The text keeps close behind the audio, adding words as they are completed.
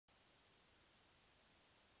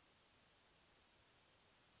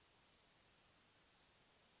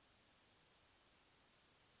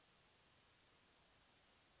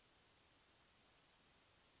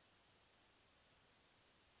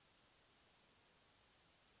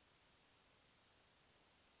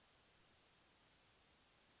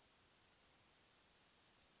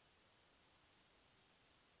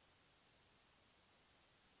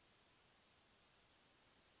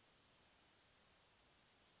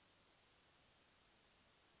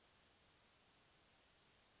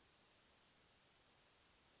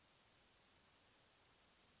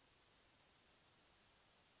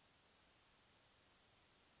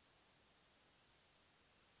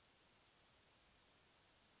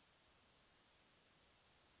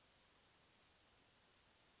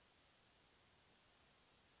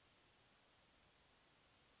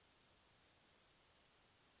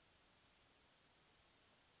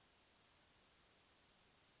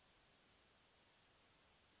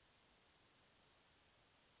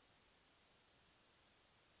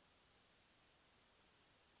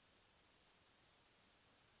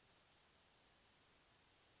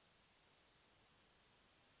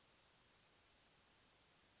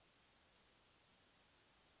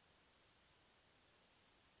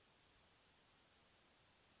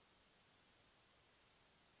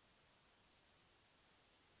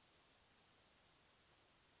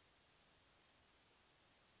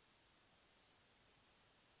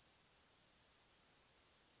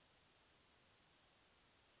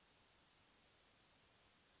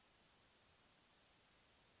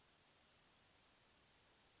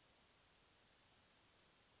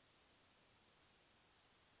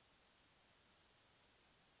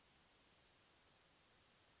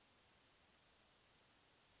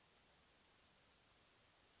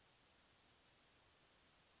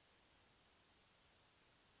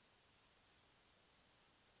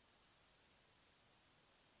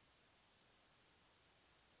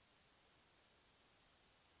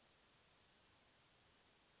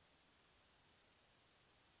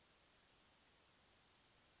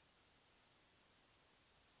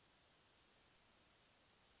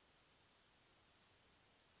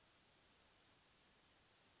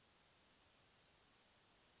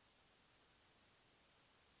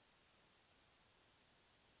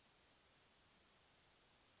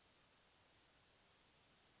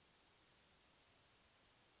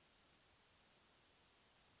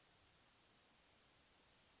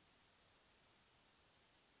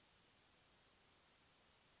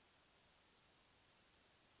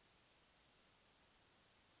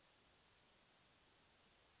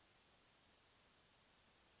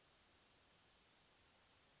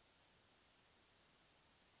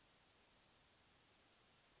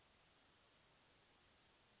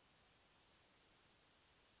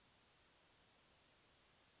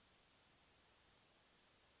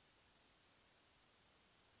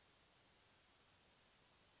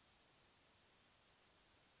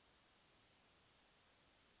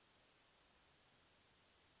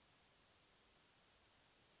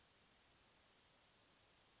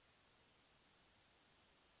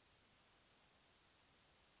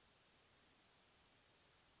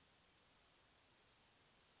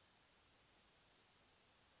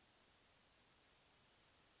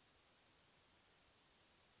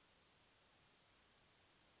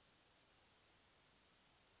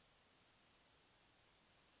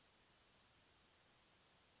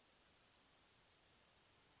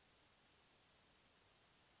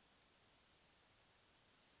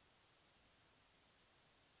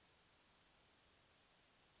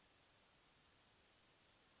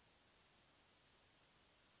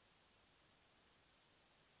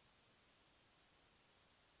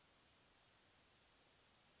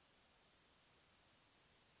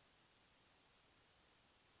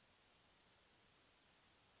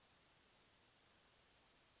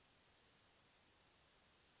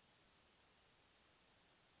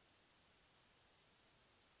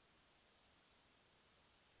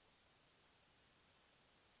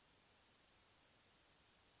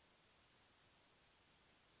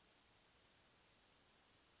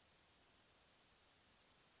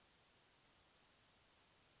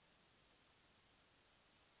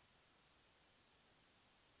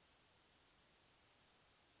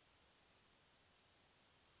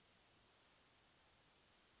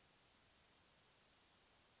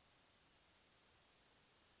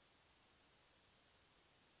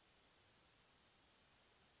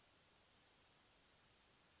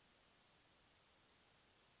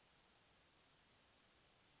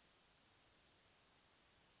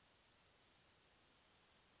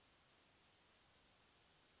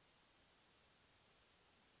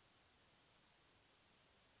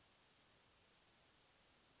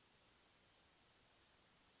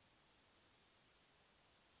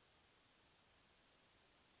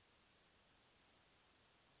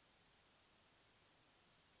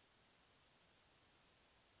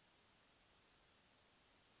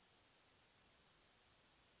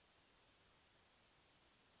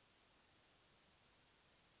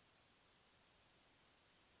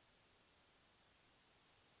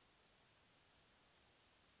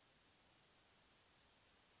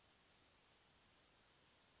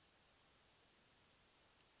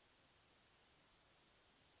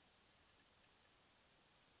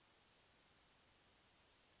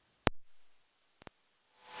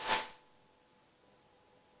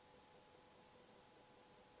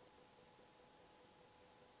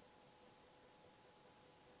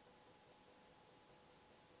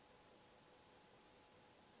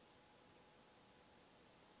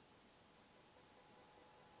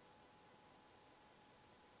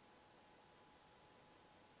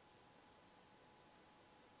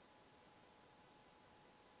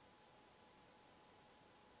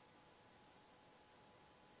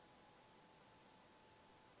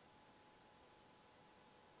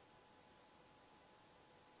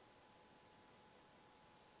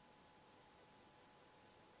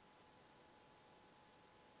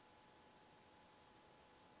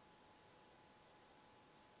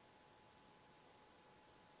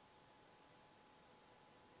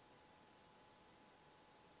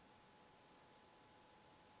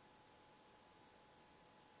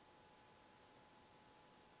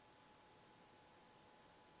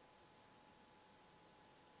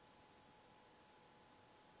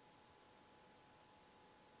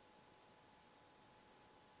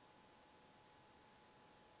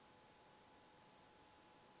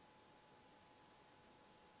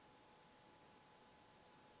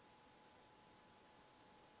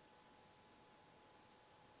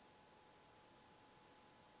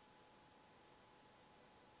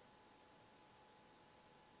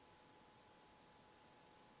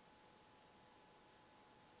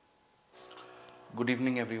Good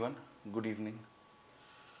evening, everyone. Good evening.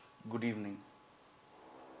 Good evening.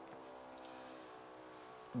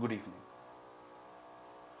 Good evening.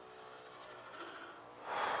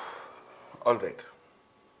 All right.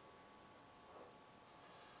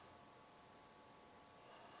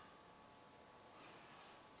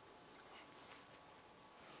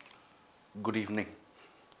 Good evening.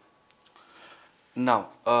 Now,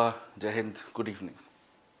 Jai Hind, good evening.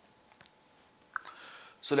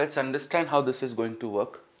 So let's understand how this is going to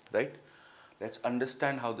work, right? Let's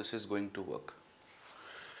understand how this is going to work.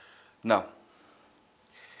 Now,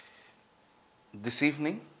 this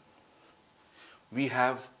evening, we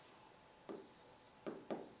have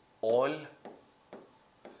all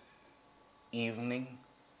evening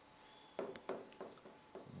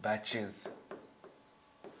batches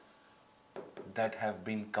that have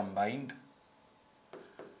been combined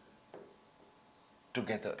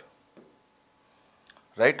together,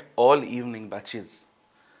 right? All evening batches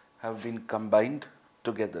have been combined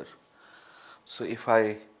together. So if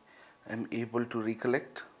I am able to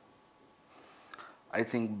recollect, I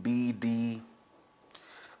think B, D,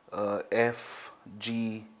 F,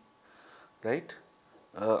 G, right?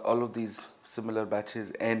 All of these similar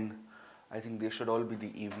batches, N, I think they should all be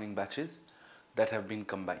the evening batches that have been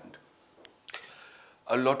combined.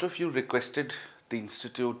 A lot of you requested the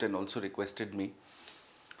institute and also requested me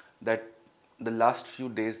that the last few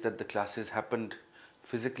days that the classes happened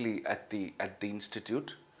physically at the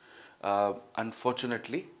institute,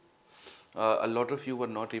 unfortunately, a lot of you were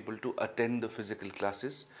not able to attend the physical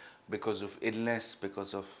classes because of illness,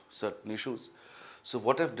 because of certain issues. So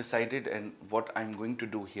what I've decided and what I'm going to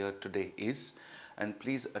do here today is, and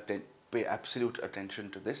please pay absolute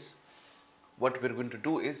attention to this, what we're going to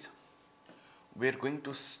do is, we're going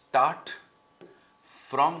to start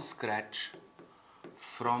from scratch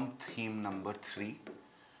from theme number 3,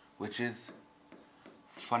 which is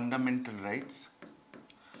fundamental rights,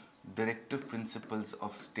 directive principles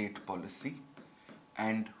of state policy,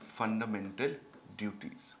 and fundamental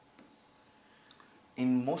duties.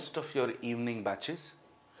 In most of your evening batches,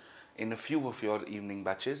 in a few of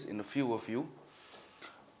you,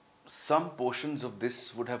 some portions of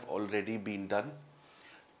this would have already been done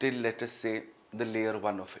till, let us say, the layer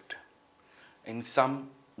 1 of it. In some,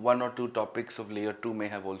 1 or 2 topics of layer 2 may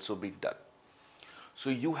have also been done. So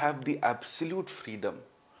you have the absolute freedom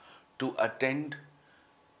to attend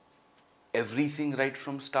everything right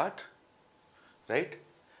from start, right?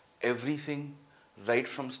 Everything right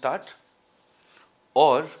from start.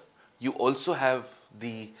 Or you also have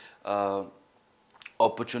the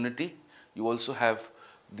opportunity, you also have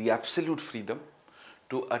the absolute freedom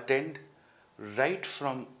to attend right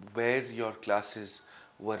from where your classes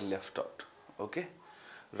were left out, okay?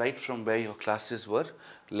 Right from where your classes were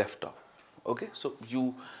left off, okay? So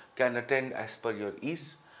you can attend as per your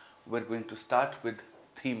ease. We're going to start with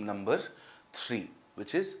theme number 3,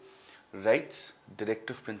 which is rights,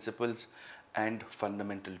 directive principles, and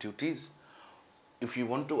fundamental duties. If you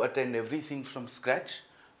want to attend everything from scratch,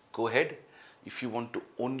 go ahead. If you want to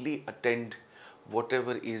only attend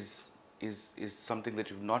whatever is something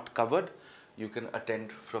that you've not covered, you can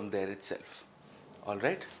attend from there itself. All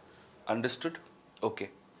right? Understood? Okay.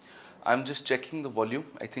 I'm just checking the volume.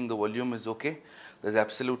 I think the volume is okay. There's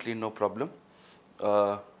absolutely no problem.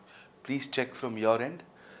 Please check from your end.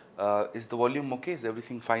 Is the volume okay? Is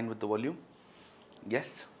everything fine with the volume?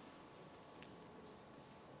 Yes?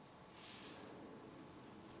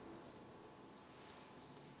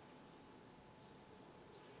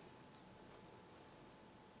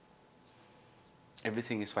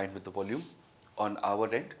 Everything is fine with the volume on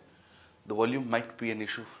our end. The volume might be an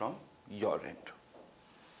issue from your end.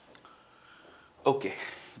 Okay,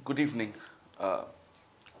 good evening,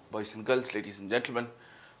 boys and girls, ladies and gentlemen.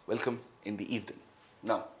 Welcome in the evening.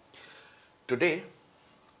 Now, today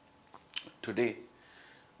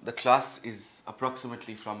the class is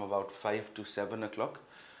approximately from about 5 to 7 o'clock.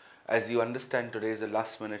 As you understand, today is a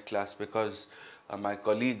last minute class because my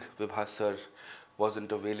colleague Vibha sir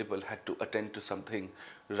wasn't available, had to attend to something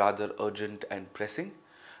rather urgent and pressing,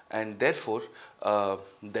 and therefore,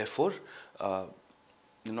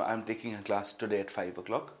 I'm taking a class today at 5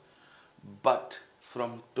 o'clock. But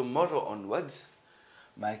from tomorrow onwards,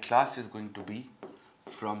 my class is going to be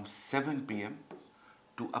from 7 p.m.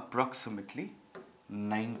 to approximately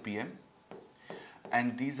 9 p.m.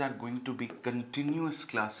 and these are going to be continuous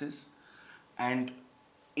classes, and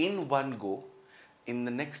in one go, in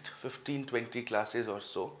the next 15-20 classes or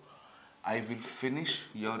so, I will finish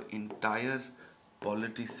your entire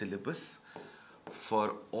polity syllabus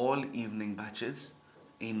for all evening batches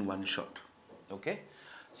in one shot. Okay?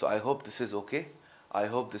 So I hope this is okay. I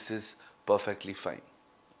hope this is Perfectly fine,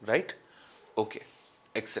 right? Okay,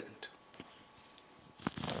 excellent.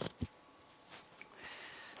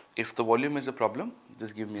 If the volume is a problem,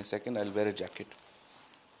 just give me a second, I'll wear a jacket.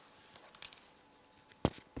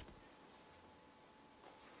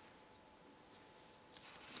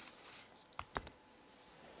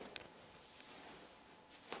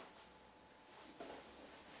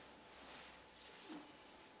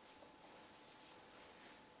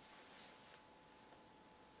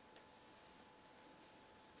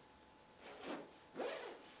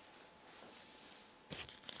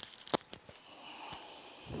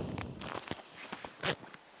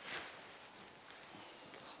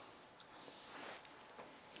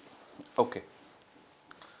 Okay,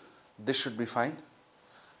 this should be fine.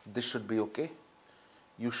 This should be okay.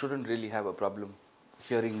 You shouldn't really have a problem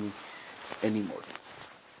hearing me anymore.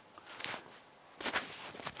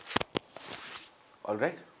 All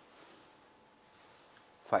right?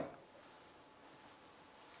 Fine.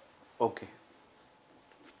 Okay.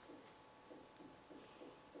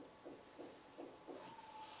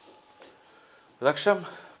 Raksham,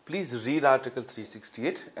 please read Article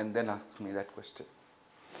 368 and then ask me that question.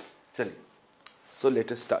 Chaliye. So let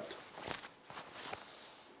us start.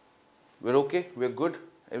 We're okay? We're good?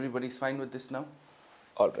 Everybody's fine with this now?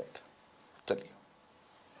 All right. Chaliye.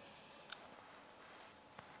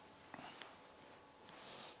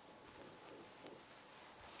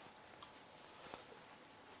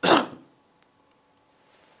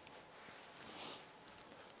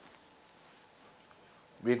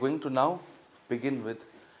 We're going to now begin with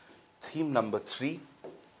theme number 3,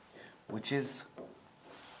 which is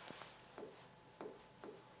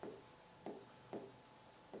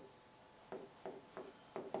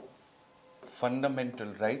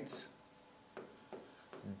fundamental rights,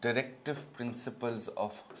 directive principles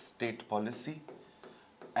of state policy,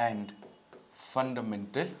 and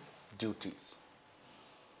fundamental duties.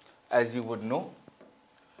 As you would know,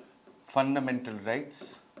 fundamental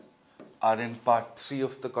rights are in part 3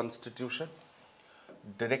 of the Constitution.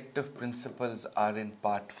 Directive principles are in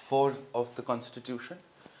part 4 of the Constitution.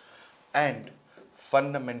 And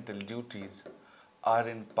fundamental duties are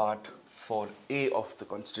in part 4A of the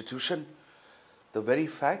Constitution. The very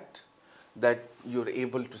fact that you're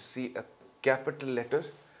able to see a capital letter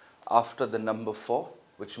after the number 4,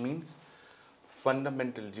 which means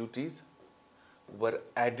fundamental duties were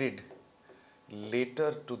added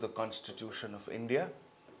later to the Constitution of India,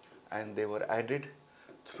 and they were added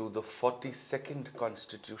through the 42nd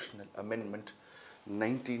Constitutional Amendment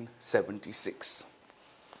 1976.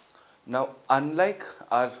 Now, unlike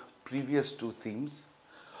our previous 2 themes,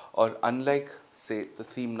 or unlike, say, the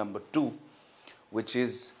theme number 2, which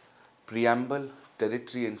is preamble,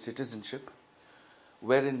 territory and citizenship,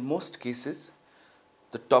 where in most cases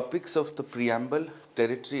the topics of the preamble,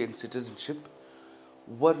 territory and citizenship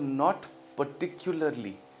were not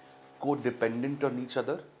particularly codependent on each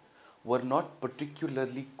other, were not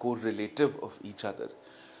particularly correlative of each other.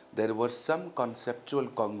 There was some conceptual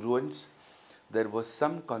congruence, there was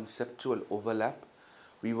some conceptual overlap.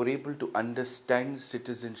 We were able to understand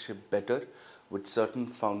citizenship better with certain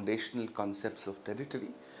foundational concepts of territory,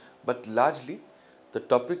 but largely the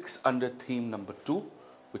topics under theme number 2,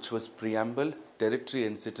 which was preamble, territory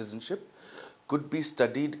and citizenship, could be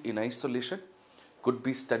studied in isolation, could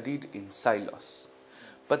be studied in silos.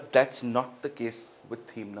 But that's not the case with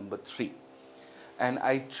theme number 3. And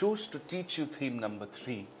I choose to teach you theme number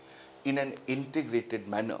 3 in an integrated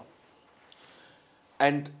manner.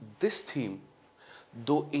 And this theme,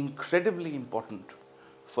 though incredibly important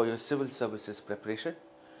for your civil services preparation,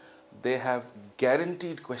 they have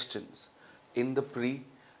guaranteed questions in the pre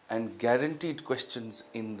and guaranteed questions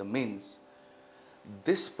in the mains.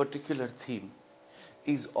 This particular theme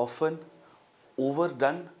is often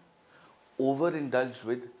overdone, overindulged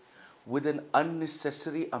with an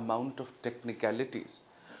unnecessary amount of technicalities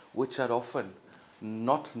which are often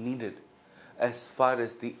not needed as far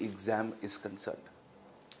as the exam is concerned.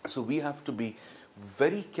 So we have to be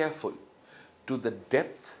very careful to the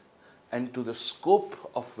depth and to the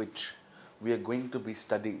scope of which we are going to be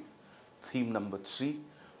studying theme number 3,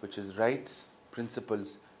 which is rights,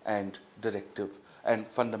 principles and directive and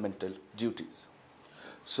fundamental duties.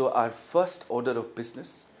 So our first order of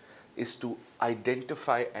business is to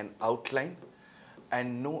identify an outline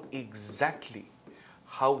and know exactly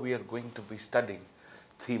how we are going to be studying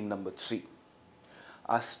theme number 3.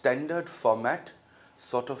 Our standard format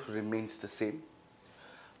sort of remains the same.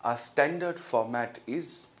 Our standard format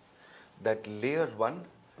is that layer 1,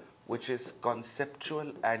 which is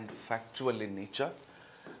conceptual and factual in nature,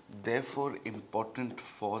 therefore important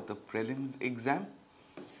for the prelims exam.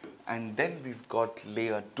 And then we've got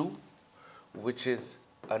layer 2, which is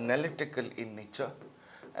analytical in nature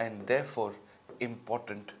and therefore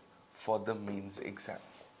important for the mains exam.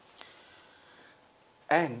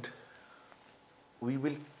 And we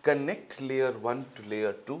will connect layer 1 to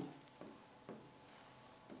layer 2.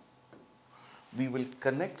 We will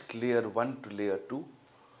connect layer 1 to layer 2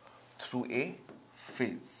 through a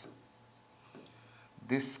phase.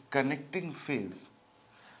 This connecting phase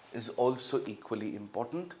is also equally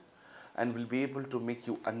important and will be able to make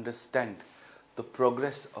you understand the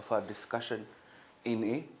progress of our discussion in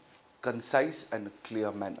a concise and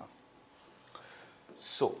clear manner.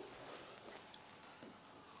 So,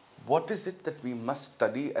 what is it that we must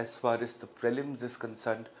study as far as the prelims is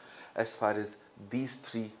concerned, as far as these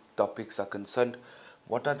three topics are concerned?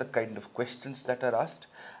 What are the kind of questions that are asked?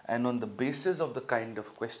 And on the basis of the kind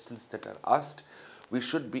of questions that are asked, we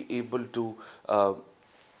should be able to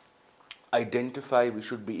identify, we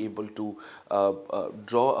should be able to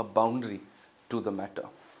draw a boundary to the matter.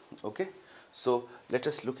 Okay? So, let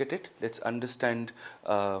us look at it. Let's understand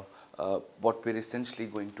what we're essentially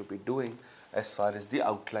going to be doing as far as the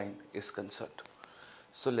outline is concerned.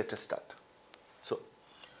 So, let us start. So,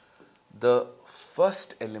 the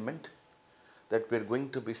first element that we're going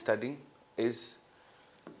to be studying is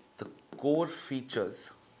the core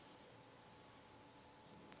features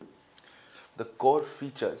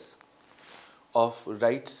of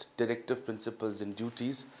rights, directive principles and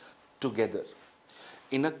duties together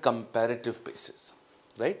in a comparative basis,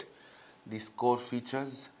 right? These core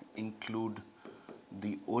features include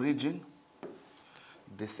the origin,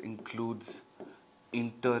 this includes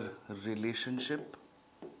interrelationship,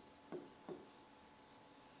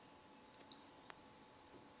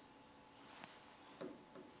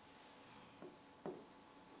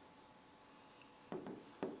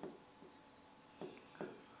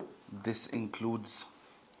 this includes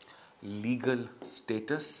legal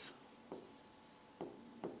status.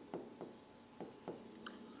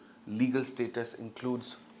 Legal status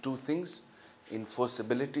includes two things: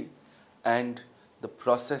 enforceability and the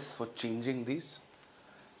process for changing these.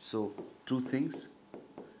 So, two things: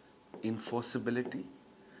 enforceability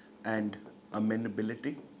and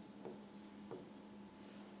amenability.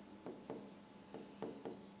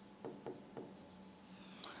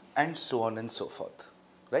 And so on and so forth,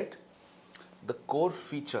 right? The core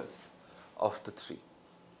features of the three.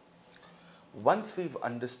 Once we've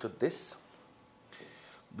understood this,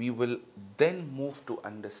 we will then move to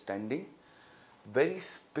understanding very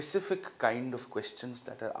specific kind of questions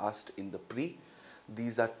that are asked in the pre.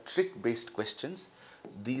 These are trick-based questions.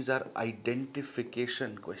 These are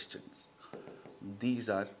identification questions. These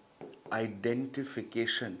are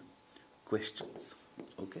identification questions.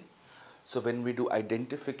 Okay. So when we do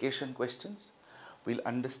identification questions, we'll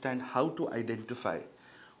understand how to identify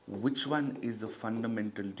which one is a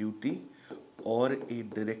fundamental duty or a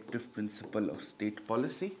directive principle of state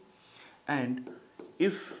policy, and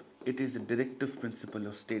if it is a directive principle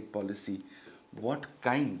of state policy, what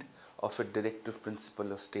kind of a directive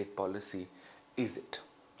principle of state policy is it,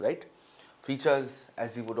 right? Features,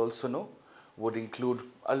 as you would also know, would include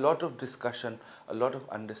a lot of discussion, a lot of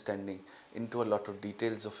understanding into a lot of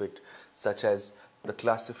details of it, such as the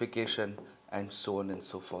classification and so on and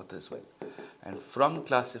so forth as well. And from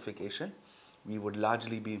classification, we would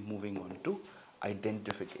largely be moving on to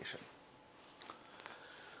identification.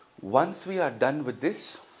 Once we are done with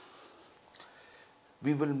this,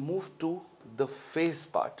 we will move to the phase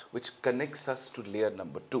part, which connects us to layer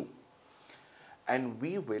number 2. And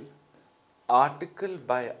we will, article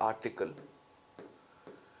by article,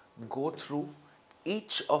 go through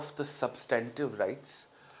each of the substantive rights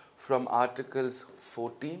from articles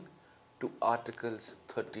 14 to articles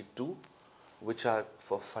 32, which are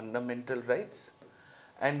for fundamental rights,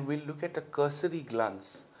 and we'll look at a cursory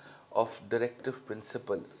glance of directive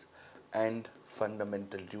principles and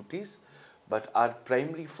fundamental duties, but our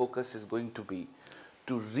primary focus is going to be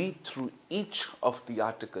to read through each of the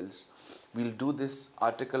articles. We'll do this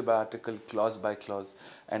article by article, clause by clause,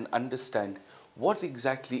 and understand what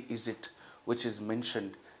exactly is it which is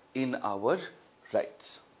mentioned in our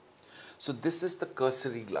rights. So this is the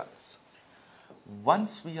cursory glance.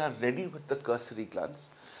 Once we are ready with the cursory glance,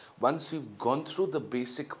 once we've gone through the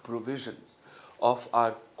basic provisions of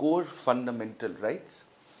our core fundamental rights,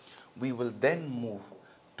 we will then move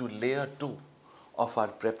to layer 2 of our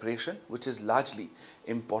preparation, which is largely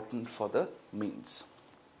important for the means.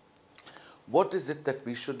 What is it that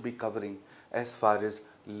we should be covering as far as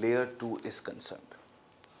layer 2 is concerned?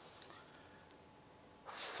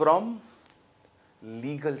 From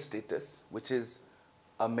legal status, which is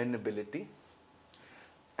amenability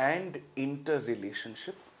and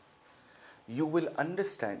interrelationship, you will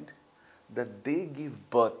understand that they give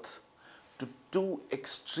birth to two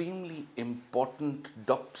extremely important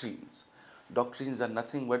doctrines. Doctrines are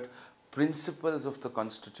nothing but principles of the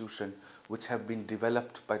Constitution which have been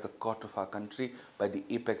developed by the court of our country, by the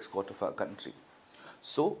apex court of our country.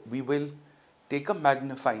 So we will take a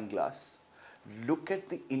magnifying glass, look at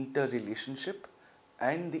the interrelationship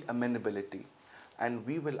and the amenability, and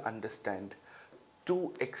we will understand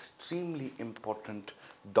two extremely important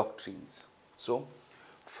doctrines. So,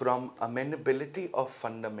 from amenability of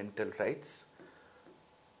fundamental rights,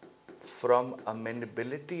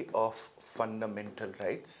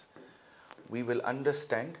 we will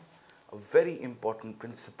understand a very important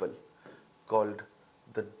principle called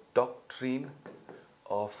the doctrine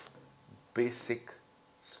of basic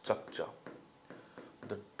structure.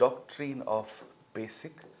 The doctrine of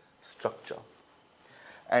basic structure.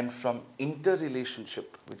 And from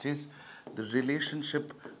interrelationship, which is the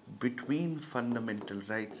relationship between fundamental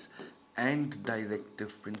rights and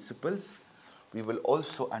directive principles, we will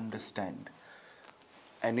also understand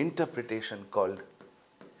an interpretation called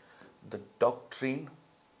the doctrine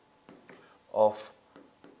of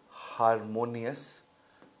harmonious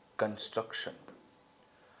construction.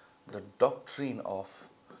 The doctrine of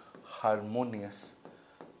harmonious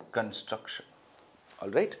construction. All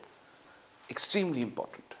right? Extremely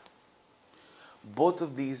important. Both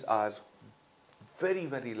of these are very,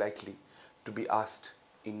 very likely to be asked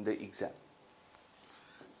in the exam.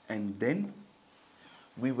 And then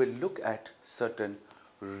we will look at certain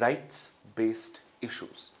rights-based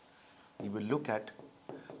issues. We will look at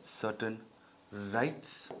certain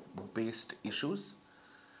rights-based issues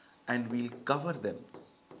and we'll cover them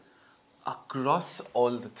across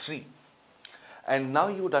all the three. And now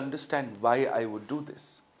you would understand why I would do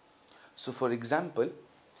this. So for example,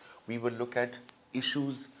 we will look at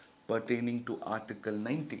issues pertaining to Article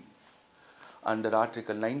 19. Under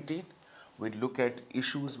Article 19, we'll look at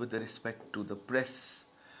issues with respect to the press,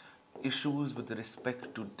 issues with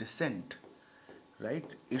respect to dissent, right?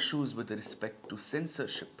 Issues with respect to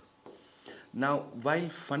censorship. Now, while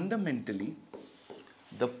fundamentally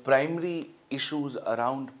the primary issues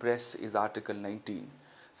around press is Article 19,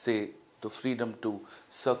 say the freedom to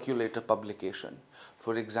circulate a publication.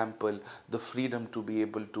 For example, the freedom to be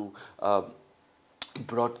able to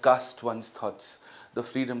broadcast one's thoughts, the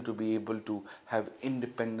freedom to be able to have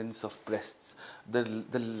independence of press, the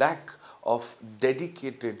lack of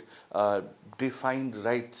dedicated, defined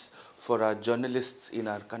rights for our journalists in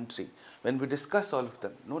our country. When we discuss all of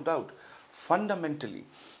them, no doubt, fundamentally,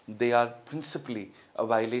 they are principally a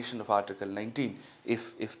violation of Article 19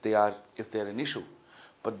 if they are an issue.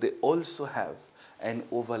 But they also have an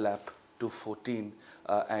overlap to 14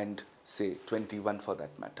 and say 21 for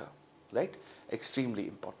that matter, right? Extremely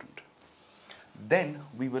important. Then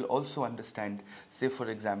we will also understand, say for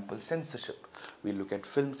example, censorship. We look at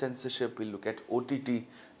film censorship, we look at OTT,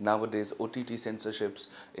 nowadays OTT censorships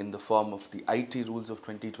in the form of the IT rules of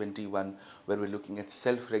 2021, where we're looking at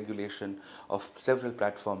self-regulation of several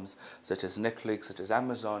platforms such as Netflix, such as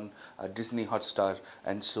Amazon, Disney Hotstar,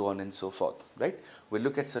 and so on and so forth, right? We'll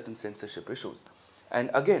look at certain censorship issues. And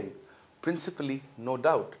again, principally, no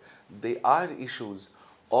doubt, they are issues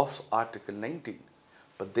of Article 19,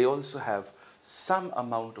 but they also have some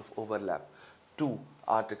amount of overlap to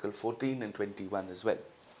Article 14 and 21 as well.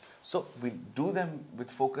 So we'll do them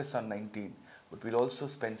with focus on 19, but we'll also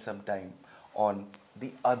spend some time on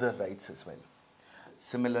the other rights as well.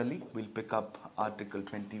 Similarly, we'll pick up Article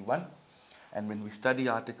 21, and when we study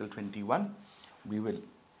Article 21, we will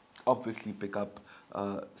obviously pick up,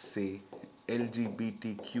 say,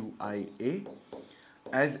 LGBTQIA.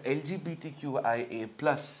 As LGBTQIA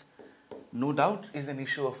plus, no doubt, is an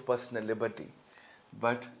issue of personal liberty,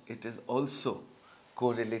 but it is also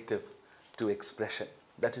correlative to expression.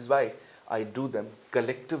 That is why I do them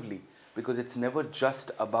collectively, because it's never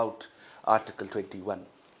just about Article 21.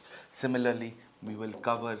 Similarly, we will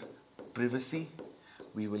cover privacy,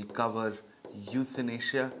 we will cover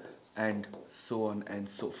euthanasia, and so on and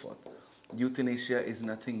so forth. Euthanasia is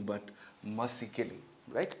nothing but mercy killing,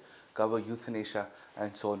 right? Cover euthanasia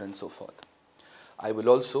and so on and so forth. I will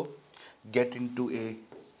also get into a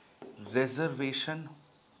reservation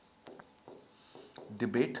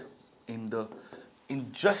debate in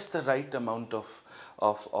just the right amount of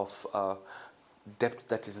depth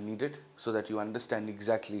that is needed, so that you understand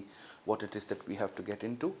exactly what it is that we have to get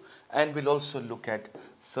into. And we'll also look at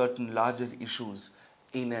certain larger issues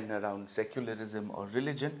in and around secularism or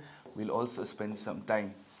religion. We'll also spend some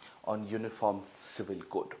time on uniform civil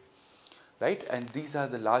code, right? And these are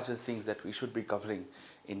the larger things that we should be covering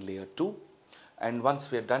in layer 2. And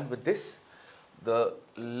once we are done with this, the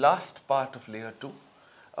last part of layer 2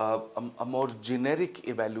 a more generic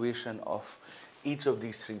evaluation of each of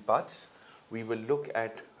these three parts, we will look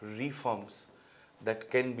at reforms that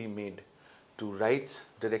can be made to rights,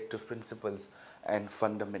 directive principles, and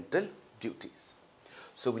fundamental duties.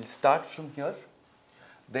 So we'll start from here,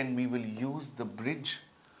 then we will use the bridge,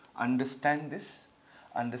 understand this,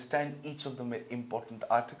 understand each of the important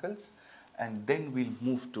articles, and then we'll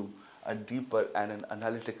move to a deeper and an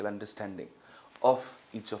analytical understanding of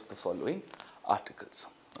each of the following articles.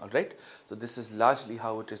 Alright, so this is largely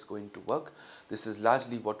how it is going to work. This is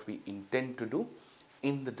largely what we intend to do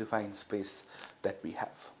in the defined space that we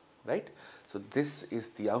have. Right, so this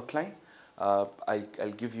is the outline.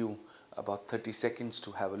 I'll give you about 30 seconds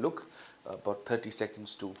to have a look, about 30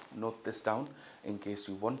 seconds to note this down in case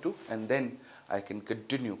you want to, and then I can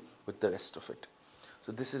continue with the rest of it.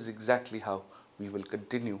 So this is exactly how we will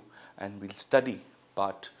continue, and we'll study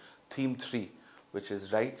theme 3, which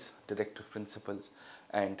is rights, directive principles,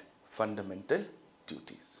 and fundamental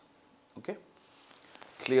duties. Okay,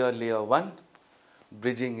 clear layer 1,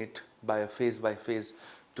 bridging it by phase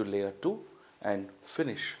to layer 2, and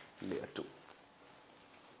finish layer 2.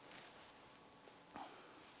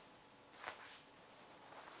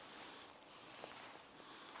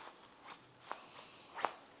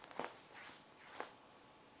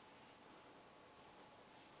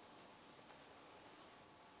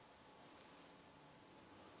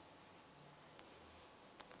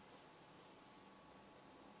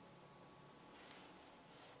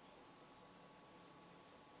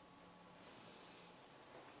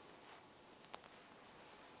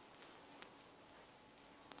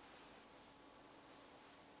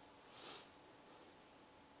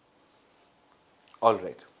 All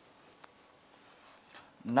right.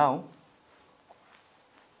 Now,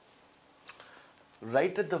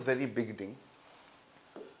 right at the very beginning,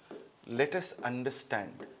 let us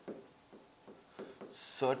understand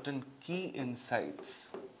certain key insights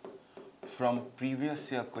from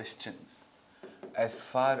previous year questions as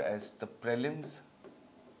far as the prelims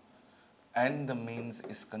and the mains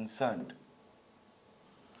is concerned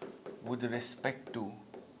with respect to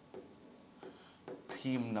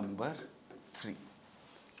theme number 3.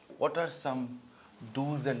 What are some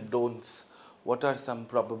do's and don'ts? What are some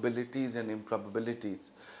probabilities and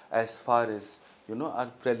improbabilities as far as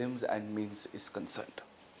our prelims and mains is concerned?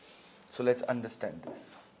 So let's understand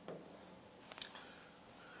this.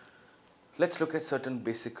 Let's look at certain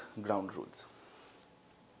basic ground rules.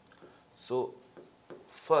 So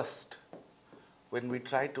first, when we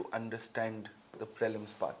try to understand the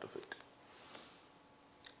prelims part of it,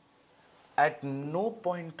 at no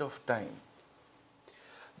point of time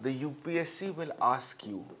the UPSC will ask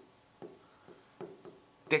you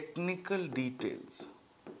technical details,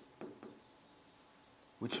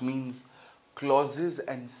 which means clauses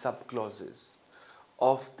and subclauses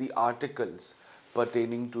of the articles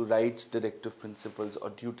pertaining to rights, directive principles, or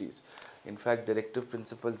duties. In fact, directive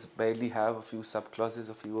principles barely have a few subclauses,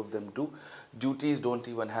 a few of them do. Duties don't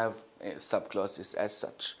even have subclauses as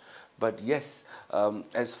such. But yes,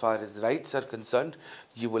 as far as rights are concerned,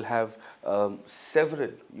 you will have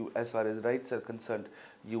several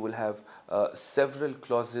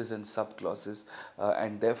clauses and subclauses,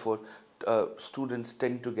 and therefore students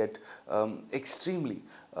tend to get extremely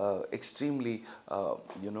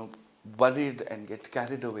worried and get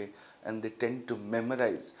carried away, and they tend to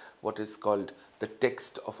memorize what is called the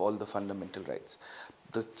text of all the fundamental rights.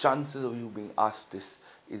 The chances of you being asked this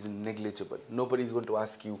is negligible. Nobody is going to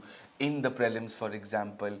ask you in the prelims, for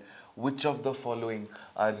example, which of the following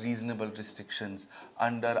are reasonable restrictions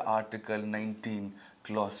under Article 19,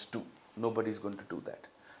 Clause 2. Nobody is going to do that.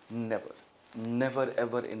 Never. Never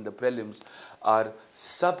ever in the prelims are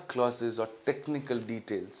sub-clauses or technical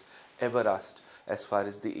details ever asked as far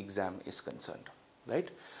as the exam is concerned. Right?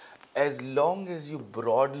 As long as you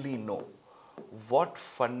broadly know what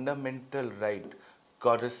fundamental right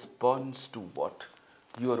corresponds to what,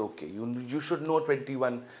 you are okay. You should know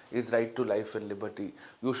 21 is right to life and liberty.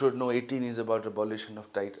 You should know 18 is about abolition of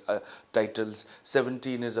titles.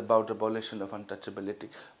 17 is about abolition of untouchability.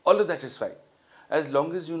 All of that is fine. As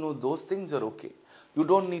long as you know those things, are okay. You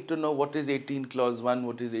don't need to know what is 18 clause 1,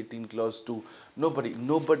 what is 18 clause 2.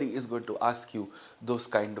 Nobody is going to ask you those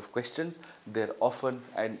kind of questions. They're often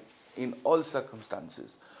and in all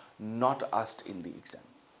circumstances not asked in the exam.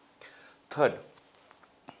 Third,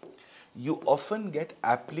 you often get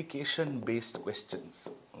application-based questions.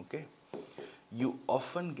 Okay, you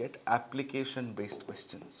often get application-based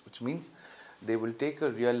questions, which means they will take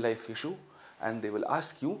a real-life issue and they will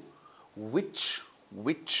ask you which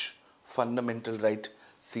fundamental right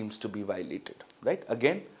seems to be violated. Right?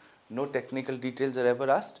 Again, no technical details are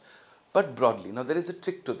ever asked. But broadly, now there is a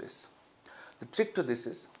trick to this. The trick to this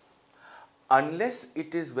is, unless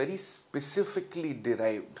it is very specifically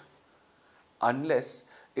derived, unless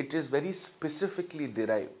it is very specifically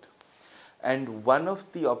derived, and one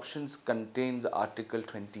of the options contains Article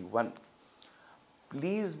 21,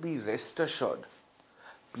 please be rest assured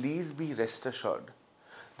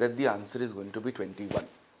that the answer is going to be 21.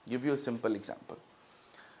 Give you a simple example.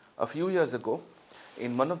 A few years ago,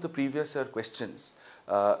 in one of the previous year questions,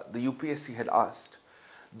 the UPSC had asked,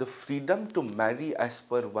 the freedom to marry as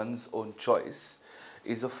per one's own choice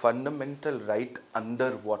is a fundamental right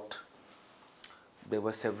under what? There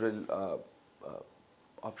were several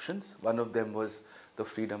options. One of them was the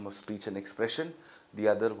freedom of speech and expression. The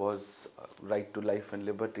other was right to life and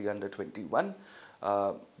liberty under 21.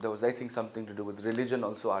 There was, I think, something to do with religion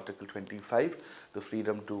also, Article 25, the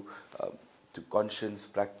freedom to conscience,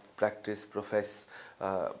 practice, profess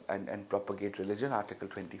and propagate religion, Article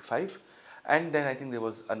 25. And then I think there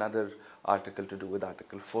was another article to do with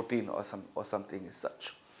Article 14 or something as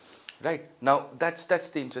such. Right. Now that's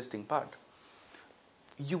the interesting part.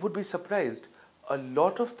 You would be surprised, a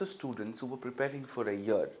lot of the students who were preparing for a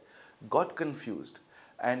year got confused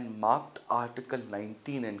and marked Article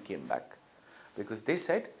 19 and came back, because they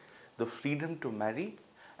said the freedom to marry,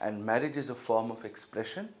 and marriage is a form of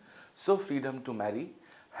expression, so freedom to marry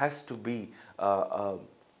has to be an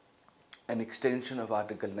extension of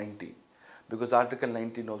Article 19, because Article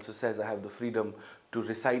 19 also says I have the freedom to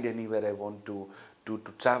reside anywhere I want to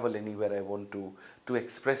travel anywhere I want to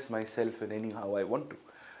express myself in anyhow I want to.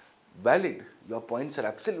 Valid, your points are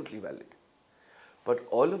absolutely valid. But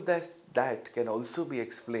all of that can also be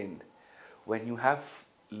explained when you have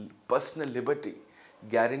personal liberty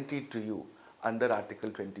guaranteed to you under Article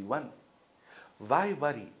 21. Why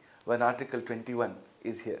worry when Article 21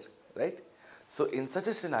 is here, right? So in such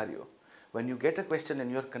a scenario, when you get a question and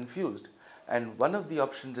you're confused and one of the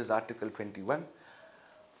options is Article 21,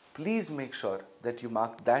 please make sure that you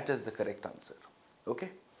mark that as the correct answer,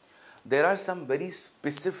 okay? There are some very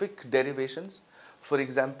specific derivations. For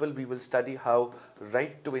example, we will study how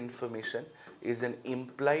right to information is an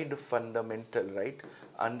implied fundamental right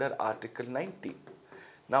under Article 19.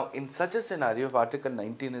 Now, in such a scenario, if Article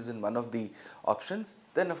 19 is in one of the options,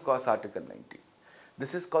 then of course Article 19.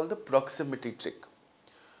 This is called the proximity trick.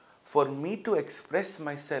 For me to express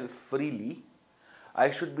myself freely, I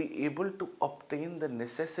should be able to obtain the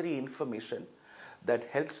necessary information that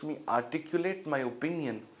helps me articulate my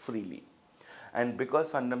opinion freely. And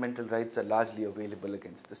because fundamental rights are largely available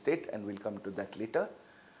against the state, and we'll come to that later,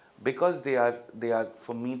 because they are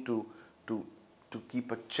for me to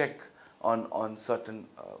keep a check on certain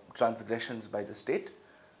transgressions by the state,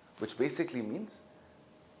 which basically means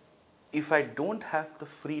if I don't have the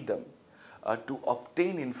freedom to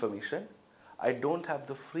obtain information, I don't have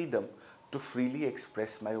the freedom to freely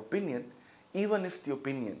express my opinion, even if the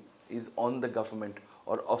opinion is on the government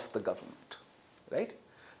or of the government, right?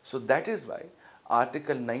 So that is why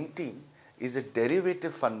Article 19 is a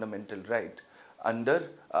derivative fundamental right under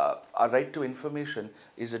a right to information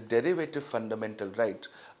is a derivative fundamental right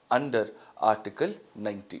under Article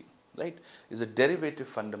 19, right? Is a derivative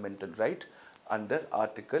fundamental right under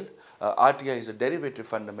Article, RTI is a derivative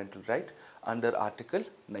fundamental right under Article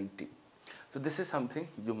 19. So this is something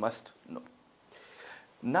you must know.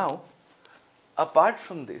 Now, apart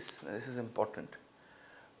from this, this is important,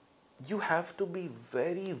 you have to be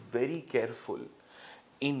very, very careful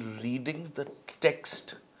in reading the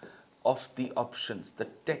text of the options, the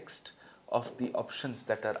text of the options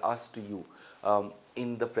that are asked to you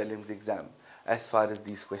in the prelims exam as far as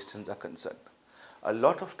these questions are concerned. A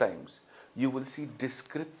lot of times you will see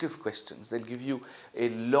descriptive questions. They'll give you a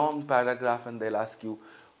long paragraph and they'll ask you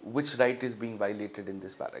which right is being violated in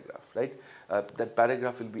this paragraph, right? That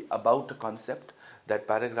paragraph will be about a concept. That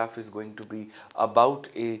paragraph is going to be about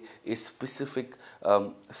a specific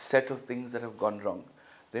set of things that have gone wrong.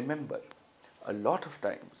 Remember, a lot of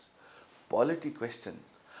times polity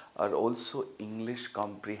questions are also English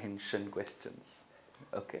comprehension questions,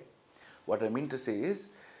 okay? What I mean to say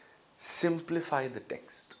is, simplify the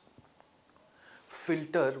text.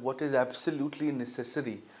 Filter what is absolutely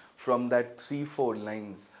necessary from that 3-4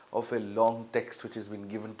 lines of a long text which has been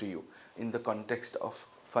given to you in the context of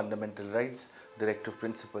fundamental rights, directive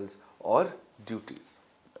principles or duties,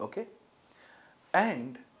 okay?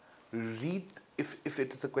 And read, if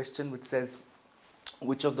it is a question which says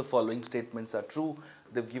which of the following statements are true,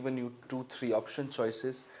 they've given you 2-3 option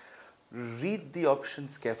choices, read the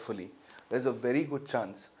options carefully. There's a very good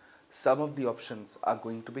chance some of the options are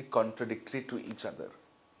going to be contradictory to each other.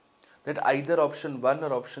 That either option 1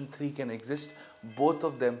 or option 3 can exist, both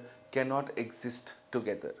of them cannot exist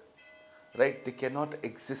together. right? They cannot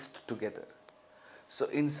exist together. So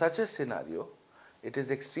in such a scenario, it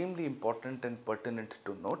is extremely important and pertinent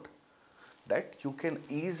to note that you can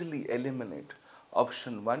easily eliminate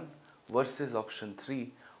option 1 versus option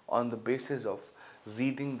 3 on the basis of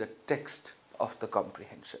reading the text of the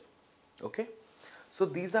comprehension. Okay? So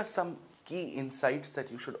these are some key insights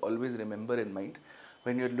that you should always remember in mind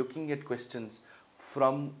when you're looking at questions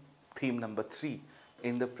from theme number 3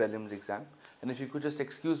 in the prelims exam. And if you could just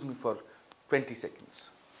excuse me for 20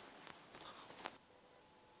 seconds.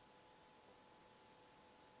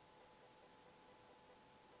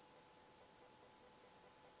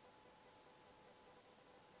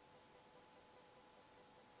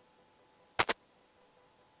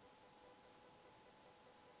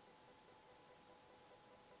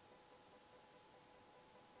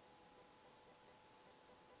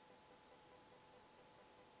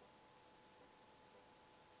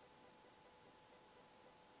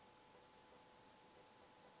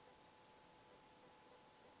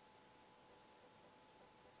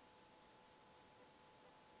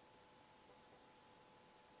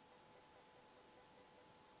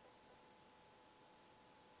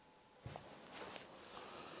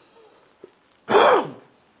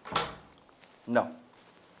 Now,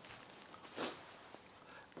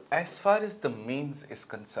 as far as the mains is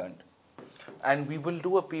concerned, and we will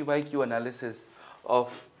do a PYQ analysis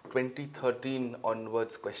of 2013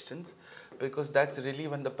 onwards questions, because that's really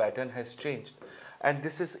when the pattern has changed, and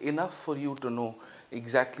this is enough for you to know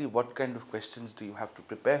exactly what kind of questions do you have to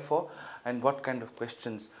prepare for and what kind of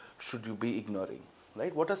questions should you be ignoring,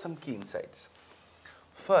 right? What are some key insights?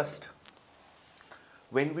 First,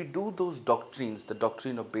 when we do those doctrines, the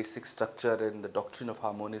doctrine of basic structure and the doctrine of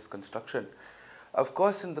harmonious construction, of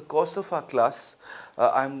course, in the course of our class,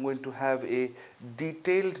 I'm going to have a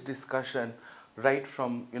detailed discussion right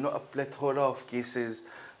from, a plethora of cases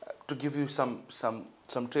to give you some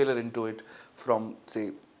trailer into it, from,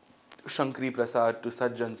 say, Shankari Prasad to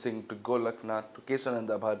Sajjan Singh to Golaknath to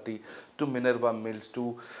Kesananda Bharti to Minerva Mills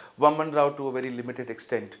to Vaman Rao to a very limited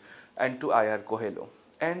extent, and to I.R. Coelho,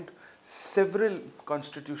 and several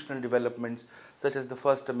constitutional developments such as the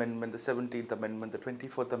First Amendment, the 17th Amendment, the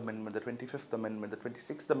 24th Amendment, the 25th Amendment, the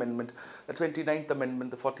 26th Amendment, the 29th Amendment,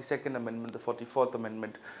 the 42nd Amendment, the 44th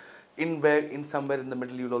Amendment. Somewhere in the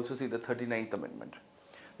middle you'll also see the 39th Amendment.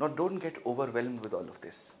 Now don't get overwhelmed with all of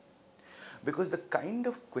this, because the kind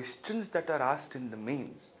of questions that are asked in the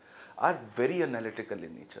mains are very analytical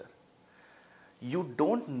in nature. You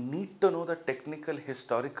don't need to know the technical,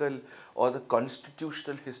 historical or the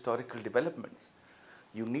constitutional historical developments.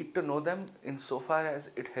 You need to know them insofar as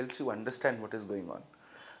it helps you understand what is going on.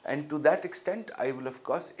 And to that extent, I will of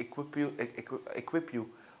course equip you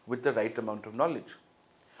with the right amount of knowledge.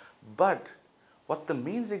 But what the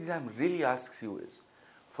mains exam really asks you is,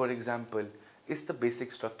 for example, is the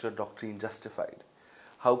basic structure doctrine justified?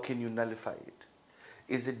 How can you nullify it?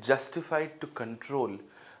 Is it justified to control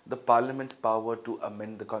the Parliament's power to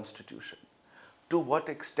amend the Constitution? To what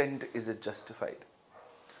extent is it justified?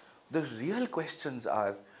 The real questions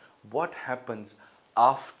are, what happens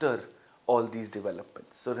after all these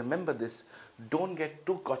developments? So remember this, don't get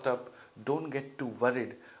too caught up, don't get too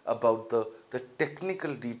worried about the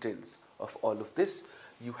technical details of all of this.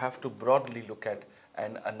 You have to broadly look at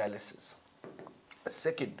an analysis.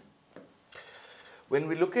 Second, when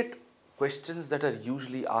we look at questions that are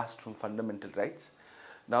usually asked from fundamental rights,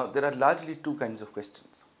 now there are largely two kinds of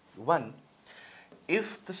questions. One,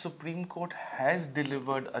 if the Supreme Court has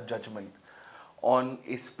delivered a judgment on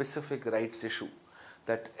a specific rights issue,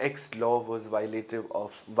 that X law was violative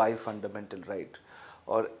of Y fundamental right,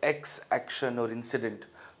 or X action or incident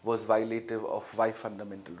was violative of Y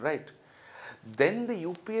fundamental right, then the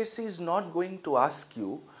UPSC is not going to ask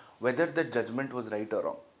you whether the judgment was right or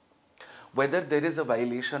wrong, whether there is a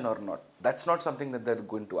violation or not. That's not something that they're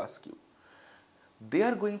going to ask you. They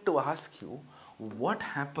are going to ask you what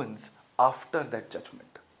happens after that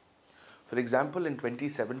judgment. For example, in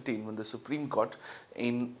 2017, when the Supreme Court,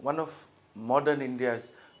 in one of modern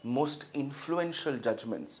India's most influential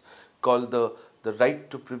judgments, called the right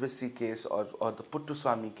to privacy case, or the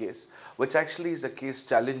Puttuswamy case, which actually is a case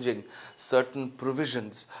challenging certain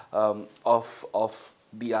provisions of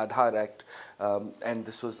the Aadhaar Act, and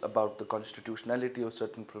this was about the constitutionality of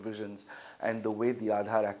certain provisions and the way the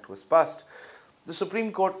Aadhaar Act was passed. The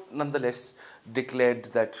Supreme Court nonetheless declared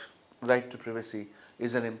that right to privacy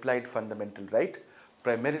is an implied fundamental right,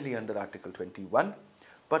 primarily under Article 21,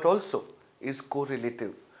 but also is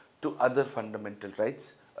correlative to other fundamental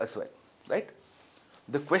rights as well, right?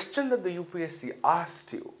 The question that the UPSC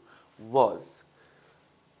asked you was,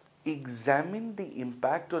 examine the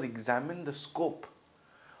impact or examine the scope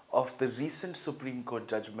of the recent Supreme Court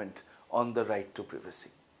judgment on the right to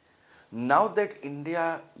privacy. Now that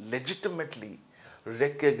India legitimately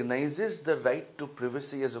recognizes the right to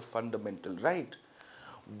privacy as a fundamental right,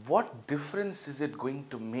 what difference is it going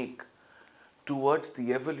to make towards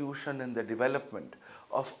the evolution and the development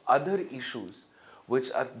of other issues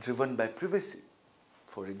which are driven by privacy?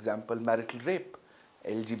 For example, marital rape,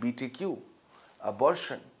 LGBTQ,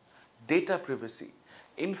 abortion, data privacy,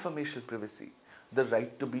 information privacy, the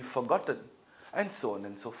right to be forgotten, and so on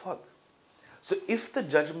and so forth. So if the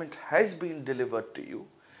judgment has been delivered to you,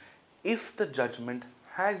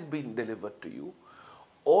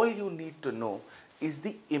 all you need to know is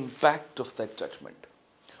the impact of that judgment.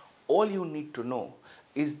 All you need to know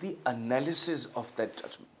is the analysis of that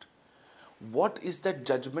judgment. What is that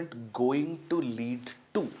judgment going to lead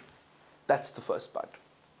to? That's the first part.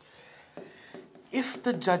 If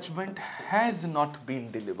the judgment has not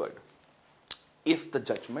been delivered,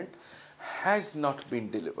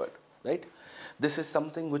 right? This is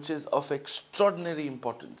something which is of extraordinary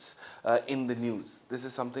importance in the news. This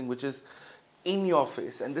is something which is in your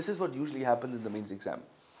face, and this is what usually happens in the mains exam.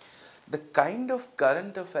 The kind of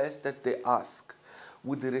current affairs that they ask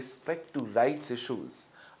with respect to rights issues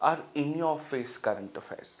are in your face current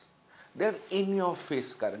affairs. They're in your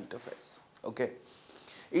face current affairs. Okay?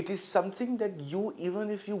 It is something that you, even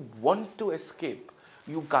if you want to escape,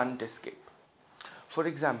 you can't escape. For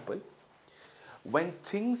example, when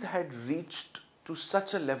things had reached to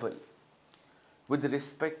such a level with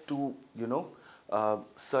respect to,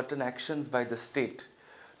 certain actions by the state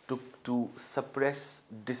to suppress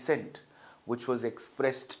dissent, which was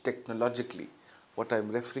expressed technologically. What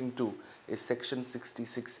I'm referring to is Section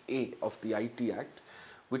 66A of the IT Act,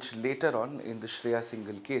 which later on in the Shreya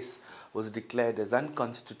Singhal case was declared as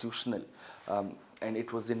unconstitutional. And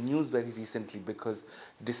it was in news very recently because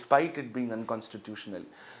despite it being unconstitutional,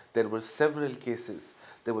 there were several cases,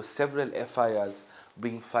 there were several FIRs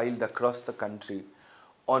being filed across the country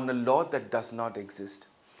on a law that does not exist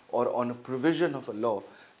or on a provision of a law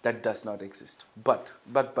that does not exist. But,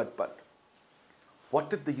 what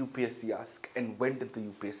did the UPSC ask and when did the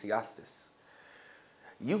UPSC ask this?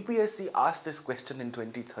 UPSC asked this question in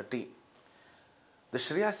 2013. The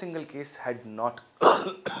Shreya Singhal case had not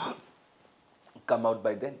come out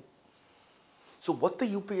by then. So what the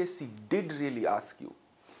UPSC did really ask you,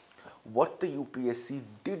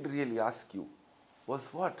 was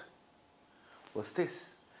what? Was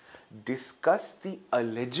this. Discuss the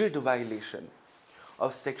alleged violation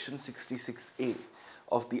of Section 66A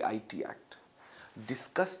of the IT Act.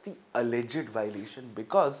 Discuss the alleged violation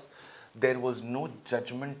because there was no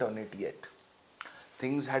judgment on it yet.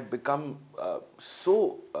 Things had become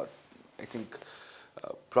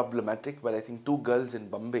problematic, but I think two girls in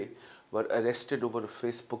Bombay were arrested over a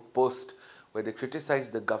Facebook post where they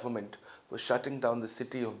criticized the government for shutting down the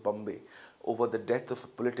city of Bombay over the death of a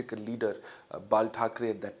political leader, Bal Thackeray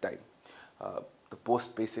at that time. The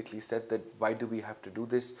post basically said that why do we have to do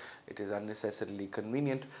this? It is unnecessarily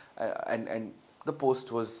convenient, and the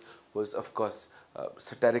post was of course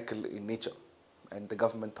satirical in nature, and the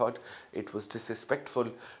government thought it was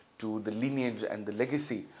disrespectful to the lineage and the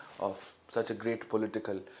legacy of such a great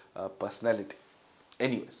political personality.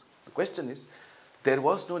 Anyways, the question is, there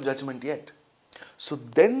was no judgment yet. So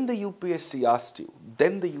then the UPSC asked you,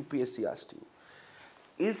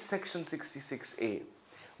 is Section 66A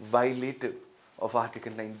violative of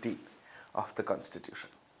Article 19 of the Constitution?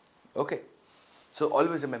 Okay, so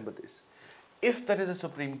always remember this. If there is a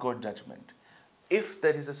Supreme Court judgment,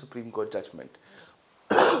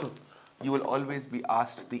 you will always be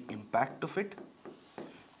asked the impact of it.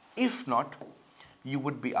 If not, you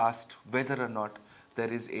would be asked whether or not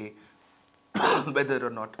there is a whether or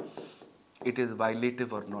not it is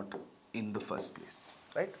violative or not in the first place.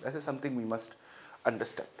 Right? That is something we must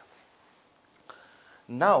understand.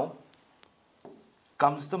 Now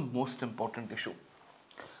comes the most important issue.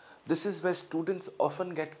 This is where students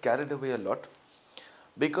often get carried away a lot,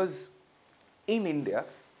 because in India,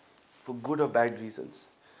 for good or bad reasons,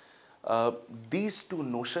 these two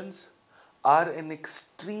notions are an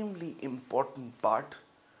extremely important part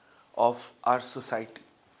of our society.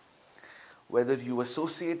 Whether you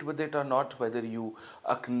associate with it or not, whether you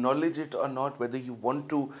acknowledge it or not, whether you want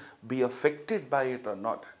to be affected by it or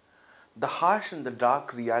not, the harsh and the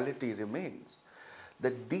dark reality remains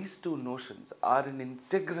that these two notions are an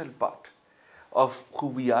integral part of who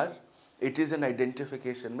we are. It is an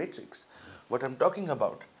identification matrix. What I'm talking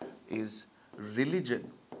about is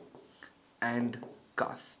religion and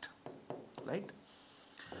caste, right?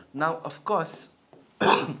 Now, of course,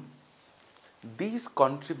 these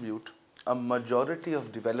contribute a majority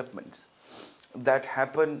of developments that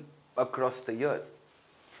happen across the year.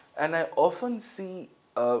 And I often see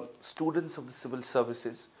students of the civil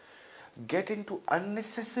services get into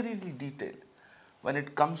unnecessary detail when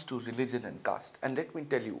it comes to religion and caste. And let me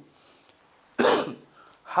tell you,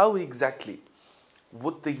 how exactly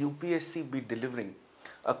would the UPSC be delivering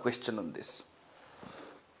a question on this?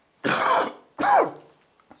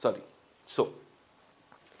 Sorry. So,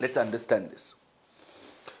 let's understand this.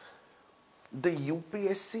 The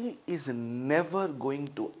UPSC is never going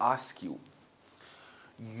to ask you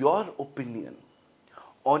your opinion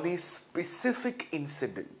on a specific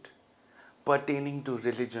incident pertaining to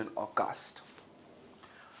religion or caste.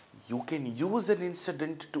 You can use an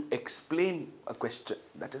incident to explain a question,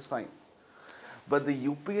 that is fine. But the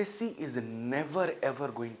UPSC is never ever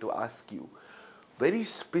going to ask you very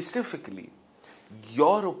specifically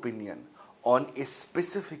your opinion on a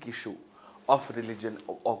specific issue of religion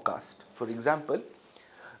or caste. For example,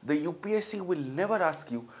 the UPSC will never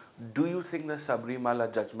ask you, do you think the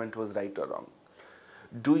Sabrimala judgment was right or wrong?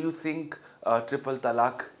 Do you think triple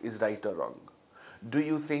talaq is right or wrong? Do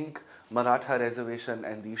you think Maratha reservation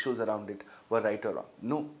and the issues around it were right or wrong?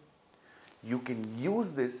 No. You can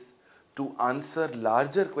use this to answer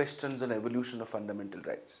larger questions on evolution of fundamental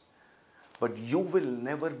rights. But you will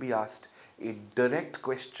never be asked a direct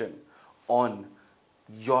question on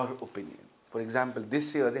your opinion. For example,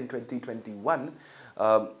 this year in 2021,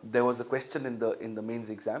 there was a question in the mains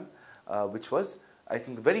exam, which was, I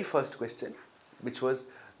think, the very first question, which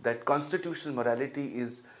was that constitutional morality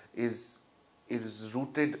is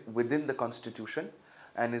rooted within the Constitution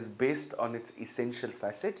and is based on its essential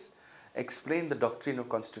facets. Explain the doctrine of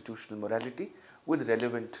constitutional morality with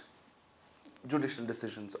relevant judicial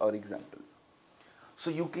decisions or examples. So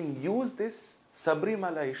you can use this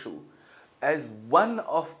Sabrimala issue as one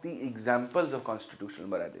of the examples of constitutional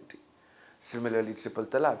morality. Similarly, triple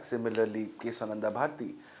talaq, similarly, case on Nanda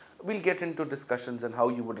Bharti. We'll get into discussions on how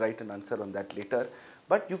you would write an answer on that later,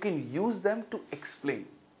 but you can use them to explain.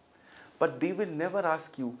 But they will never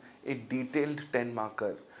ask you a detailed 10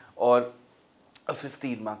 marker or a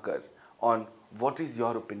 15 marker on what is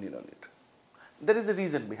your opinion on it. There is a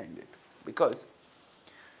reason behind it, because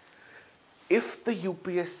if the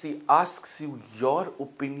UPSC asks you your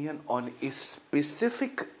opinion on a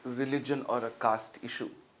specific religion or a caste issue,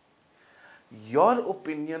 your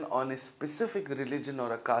opinion on a specific religion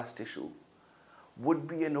or a caste issue would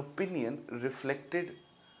be an opinion reflected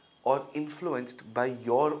or influenced by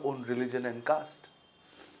your own religion and caste.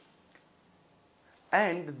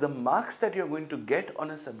 And the marks that you're going to get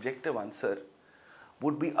on a subjective answer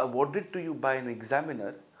would be awarded to you by an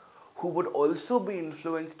examiner who would also be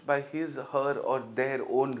influenced by his, her, or their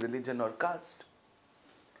own religion or caste.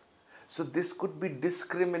 So this could be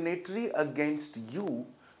discriminatory against you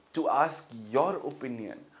to ask your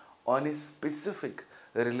opinion on a specific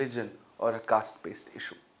religion or a caste-based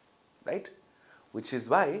issue, right? Which is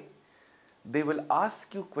why they will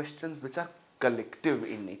ask you questions which are collective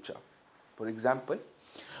in nature. For example,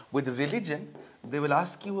 with religion, they will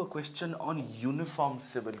ask you a question on uniform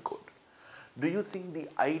civil code. Do you think the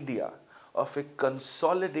idea of a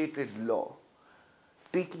consolidated law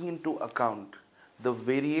taking into account the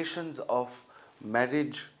variations of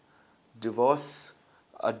marriage, divorce,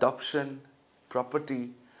 adoption, property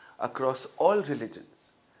across all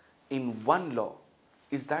religions in one law,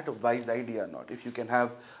 is that a wise idea or not? If you can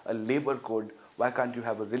have a labor code, why can't you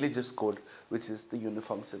have a religious code, which is the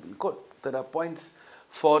uniform civil code? There are points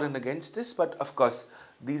for and against this, but of course,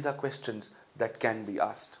 these are questions that can be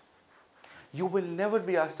asked. You will never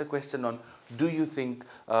be asked a question on, do you think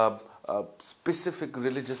specific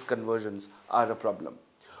religious conversions are a problem?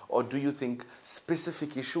 Or do you think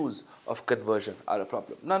specific issues of conversion are a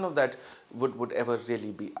problem? None of that would ever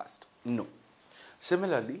really be asked. No.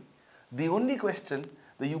 Similarly, the only question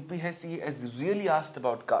the UPSC has really asked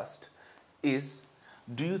about caste is,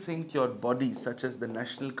 do you think your body, such as the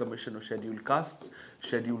National Commission of Scheduled Castes,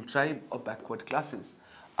 Scheduled Tribe, or Backward Classes,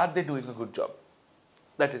 are they doing a good job?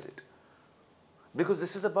 That is it. Because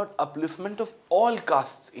this is about upliftment of all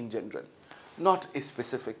castes in general, not a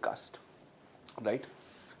specific caste, right?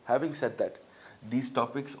 Having said that, these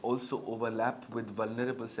topics also overlap with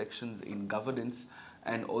vulnerable sections in governance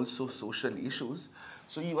and also social issues.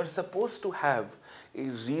 So you are supposed to have a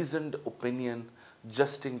reasoned opinion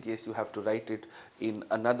just in case you have to write it in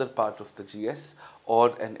another part of the GS or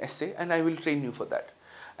an essay, and I will train you for that.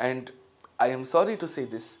 And I am sorry to say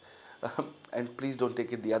this, and please don't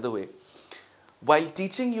take it the other way. While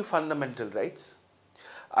teaching you fundamental rights,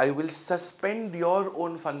 I will suspend your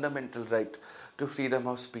own fundamental right to freedom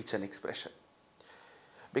of speech and expression.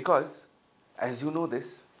 Because, as you know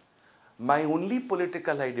this, my only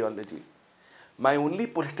political ideology My only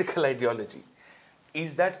political ideology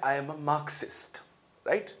is that I am a Marxist,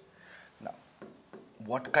 right? Now,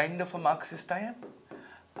 what kind of a Marxist I am?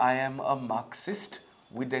 I am a Marxist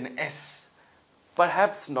with an S,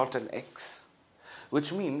 perhaps not an X,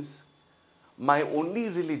 which means my only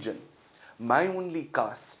religion, my only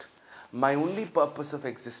caste, my only purpose of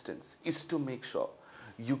existence is to make sure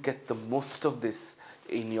you get the most of this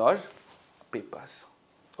in your papers.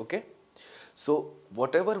 Okay? So,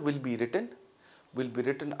 whatever will be written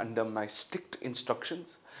under my strict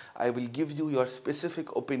instructions. I will give you your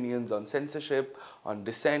specific opinions on censorship, on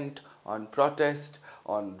dissent, on protest,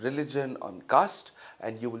 on religion, on caste,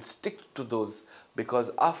 and you will stick to those,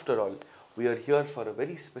 because after all, we are here for a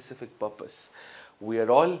very specific purpose. We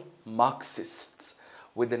are all Marxists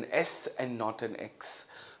with an S and not an X.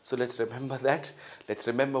 So let's remember that. Let's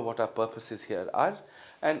remember what our purposes here are.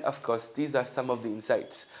 And of course, these are some of the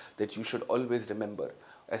insights that you should always remember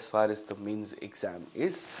as far as the mains exam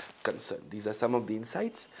is concerned. These are some of the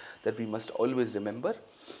insights that we must always remember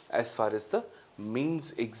as far as the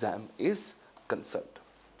mains exam is concerned.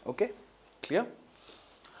 Okay? Clear?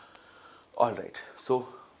 Alright. So,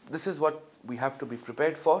 this is what we have to be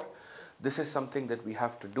prepared for. This is something that we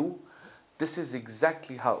have to do. This is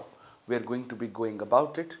exactly how we are going to be going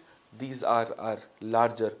about it. These are our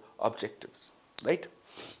larger objectives. Right?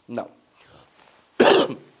 Now,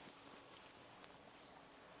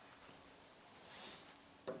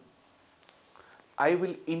 I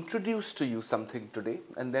will introduce to you something today,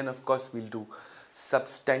 and then of course we'll do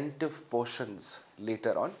substantive portions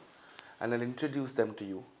later on, and I'll introduce them to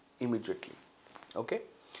you immediately. Okay?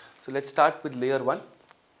 So let's start with layer 1.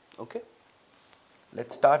 Okay?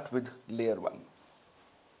 Let's start with layer 1.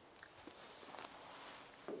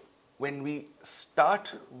 When we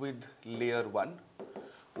start with layer 1,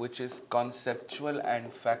 which is conceptual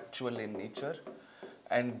and factual in nature,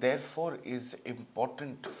 and therefore is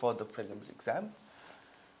important for the prelims exam,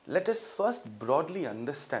 let us first broadly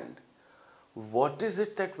understand what is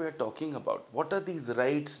it that we are talking about. What are these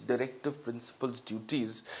rights, directive, principles,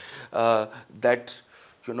 duties that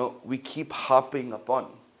we keep harping upon,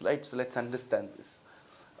 right? So let's understand this.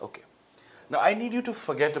 Okay. Now I need you to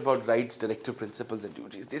forget about rights, directive, principles, and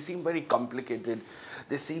duties. They seem very complicated.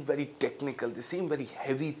 They seem very technical. They seem very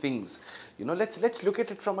heavy things. Let's look at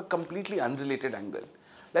it from a completely unrelated angle.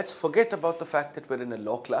 Let's forget about the fact that we're in a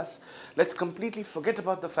law class. Let's completely forget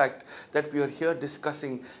about the fact that we are here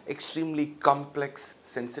discussing extremely complex,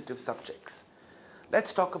 sensitive subjects.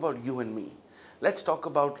 Let's talk about you and me. Let's talk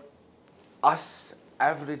about us,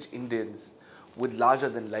 average Indians, with larger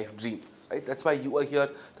than life dreams, right? That's why you are here.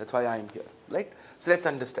 That's why I am here, right? So let's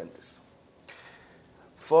understand this.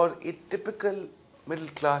 For a typical middle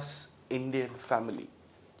class Indian family,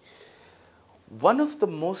 one of the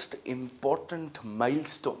most important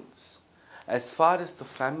milestones as far as the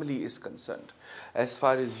family is concerned, as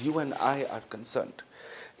far as you and I are concerned,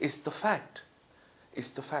 is the fact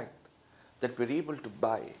that we're able to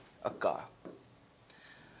buy a car.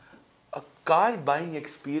 A car buying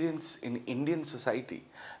experience in Indian society,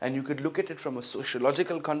 and you could look at it from a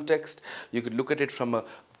sociological context, you could look at it from a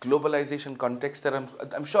globalization context.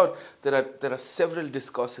 I'm sure there are several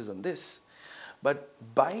discourses on this, but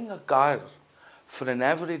buying a car for an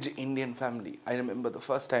average Indian family, I remember the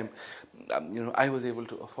first time I was able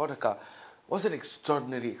to afford a car, was an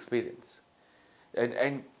extraordinary experience,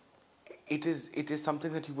 and it is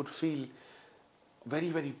something that you would feel very,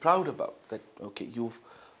 very proud about, that okay, you've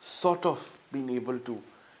sort of been able to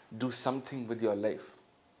do something with your life.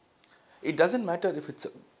 It doesn't matter if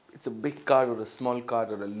it's a big car or a small car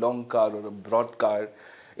or a long car or a broad car.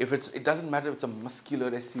 It doesn't matter if it's a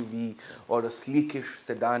muscular SUV or a sleekish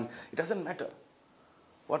sedan. It doesn't matter.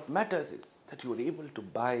 What matters is that you are able to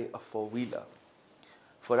buy a four-wheeler.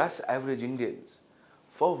 For us average Indians,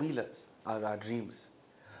 four-wheelers are our dreams.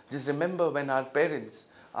 Just remember when our parents,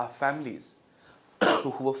 our families,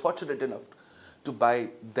 who were fortunate enough to buy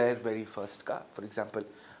their very first car. For example,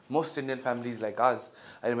 most Indian families like ours,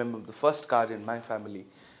 I remember the first car in my family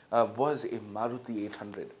was a Maruti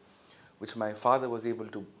 800, which my father was able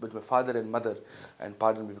to, with my father and mother, and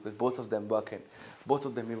pardon me because both of them work, and both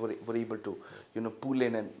of them were able to, pull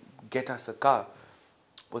in and get us a car,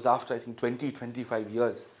 was after I think 25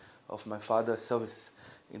 years of my father's service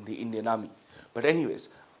in the Indian Army. But anyways,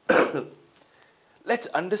 let's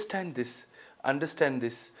understand this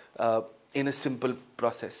in a simple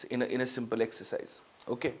process, in a simple exercise.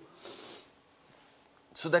 Okay.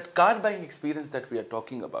 So that car buying experience that we are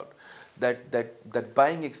talking about, that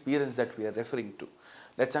buying experience that we are referring to,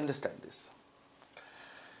 let's understand this.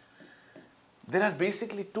 There are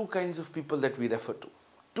basically two kinds of people that we refer to.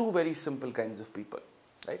 Two very simple kinds of people.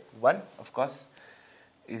 right? One, of course,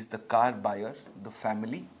 is the car buyer, the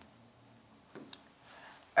family,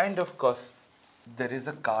 and of course, there is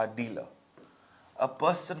a car dealer, a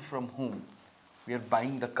person from whom we are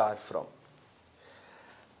buying the car from.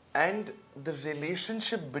 And the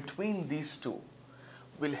relationship between these two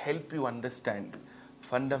will help you understand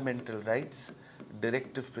fundamental rights,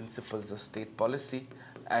 directive principles of state policy,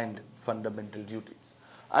 and fundamental duties.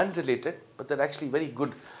 Unrelated, but they're actually very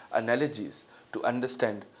good analogies to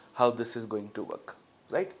understand how this is going to work,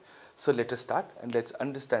 right? So let us start and let's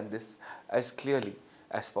understand this as clearly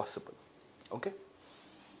as possible, okay?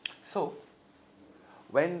 So,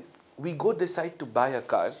 when we go decide to buy a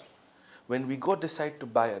car, one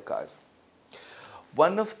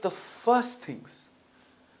of the first things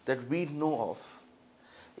that we know of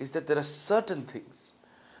is that there are certain things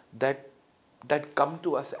that come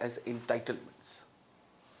to us as entitlements.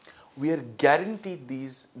 We are guaranteed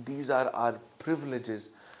these are our privileges.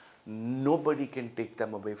 Nobody can take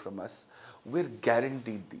them away from us. We're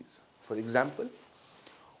guaranteed these. For example,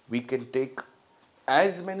 we can take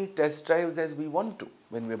as many test drives as we want to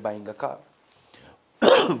when we're buying a car.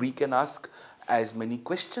 We can ask as many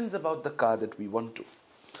questions about the car that we want to.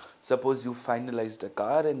 Suppose you finalized a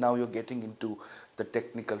car and now you're getting into the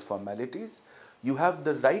technical formalities. You have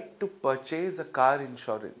the right to purchase a car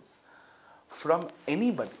insurance from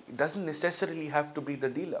anybody. It doesn't necessarily have to be the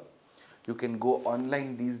dealer. You can go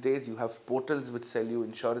online these days. You have portals which sell you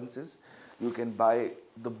insurances. You can buy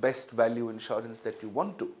the best value insurance that you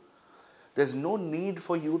want to. There's no need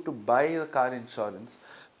for you to buy a car insurance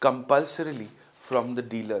compulsorily from the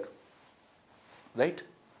dealer, right?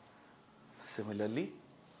 Similarly,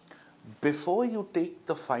 before you take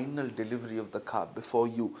the final delivery of the car, before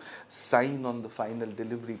you sign on the final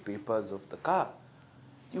delivery papers of the car,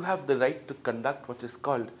 you have the right to conduct what is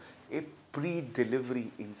called a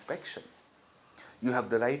pre-delivery inspection. You have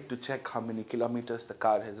the right to check how many kilometers the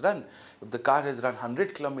car has run. If the car has run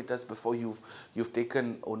 100 kilometers before you've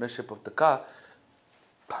taken ownership of the car,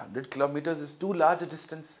 100 kilometers is too large a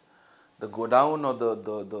distance. The godown or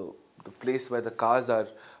the place where the cars are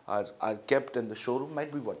kept and the showroom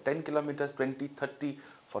might be what, 10 kilometers, 20, 30,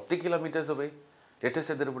 40 kilometers away. Let us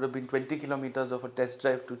say there would have been 20 kilometers of a test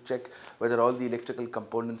drive to check whether all the electrical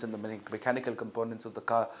components and the mechanical components of the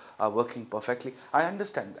car are working perfectly. I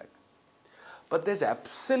understand that. But there's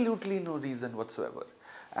absolutely no reason whatsoever,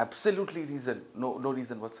 no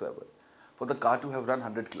reason whatsoever for the car to have run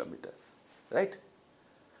 100 kilometers, right?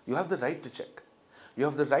 You have the right to check. You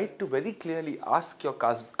have the right to very clearly ask your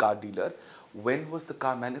car dealer, when was the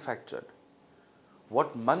car manufactured?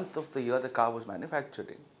 What month of the year the car was manufactured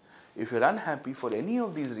in? If you're unhappy for any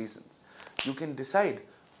of these reasons, you can decide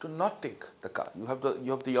to not take the car. You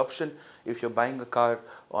have the option if you're buying a car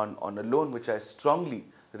on a loan, which I strongly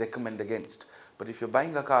recommend against. But if you're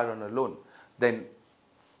buying a car on a loan, then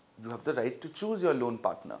you have the right to choose your loan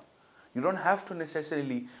partner. You don't have to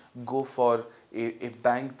necessarily go for a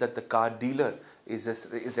bank that the car dealer is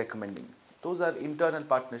recommending. Those are internal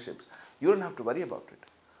partnerships. You don't have to worry about it.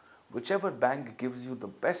 Whichever bank gives you the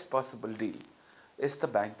best possible deal is the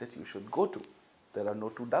bank that you should go to. There are no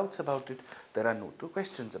two doubts about it. There are no two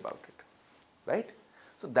questions about it. Right?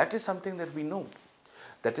 So that is something that we know.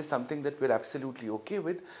 That is something that we're absolutely okay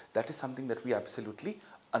with. That is something that we absolutely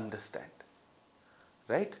understand.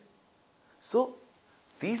 Right? So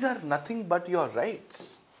these are nothing but your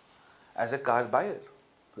rights as a car buyer.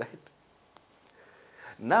 Right?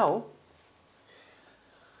 Now,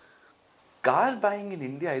 car buying in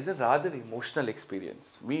India is a rather emotional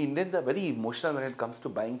experience. We Indians are very emotional when it comes to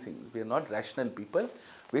buying things. We are not rational people.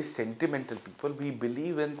 We're sentimental people. We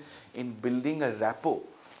believe in building a rapport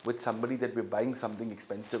with somebody that we're buying something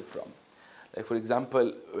expensive from. Like for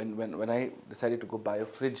example, when I decided to go buy a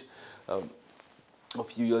fridge a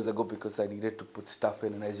few years ago because I needed to put stuff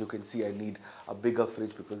in, and as you can see, I need a bigger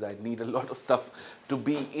fridge because I need a lot of stuff to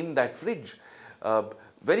be in that fridge.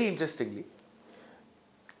 Very interestingly,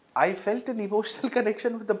 I felt an emotional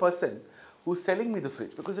connection with the person who's selling me the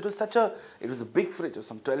fridge because it was a big fridge of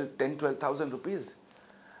some 12,000 rupees.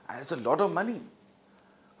 And it's a lot of money.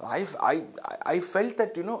 I felt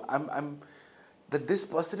that, that this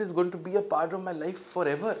person is going to be a part of my life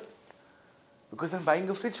forever because I'm buying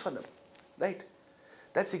a fridge for them, right?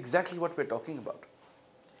 That's exactly what we're talking about.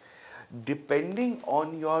 Depending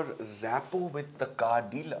on your rapport with the car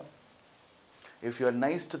dealer, if you're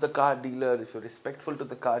nice to the car dealer, if you're respectful to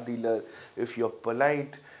the car dealer, if you're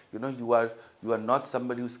polite, you are not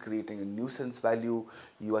somebody who's creating a nuisance value,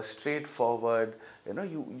 you are straightforward,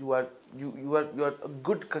 you are a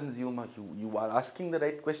good consumer, you are asking the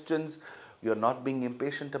right questions, you're not being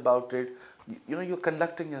impatient about it, you're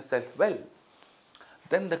conducting yourself well.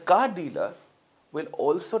 then the car dealer will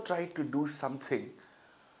also try to do something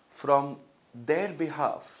from their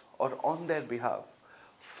behalf or on their behalf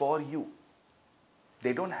for you.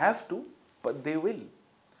 They don't have to, but they will.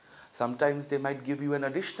 Sometimes they might give you an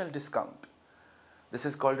additional discount. This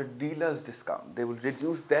is called a dealer's discount. They will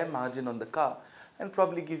reduce their margin on the car and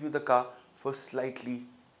probably give you the car for slightly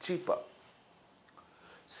cheaper.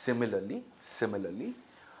 Similarly,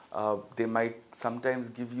 they might sometimes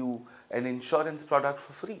give you an insurance product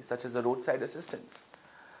for free, such as a roadside assistance.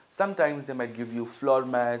 Sometimes they might give you floor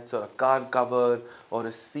mats or a car cover or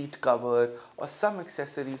a seat cover or some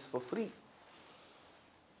accessories for free.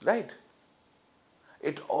 Right?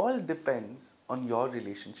 It all depends on your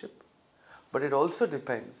relationship, but it also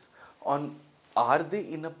depends on, are they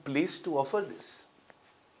in a place to offer this?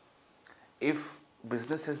 If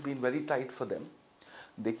business has been very tight for them,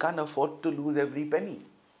 they can't afford to lose every penny.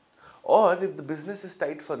 Or if the business is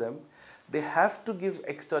tight for them, they have to give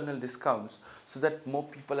external discounts so that more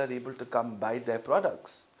people are able to come buy their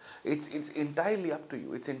products. It's entirely up to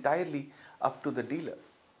you. It's entirely up to the dealer.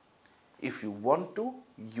 If you want to,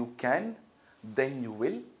 you can, then you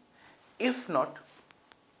will. If not,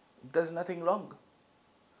 there's nothing wrong.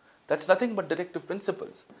 That's nothing but directive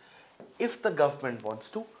principles. If the government wants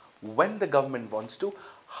to, when the government wants to,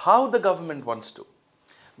 how the government wants to,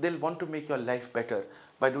 they'll want to make your life better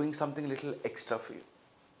by doing something little extra for you.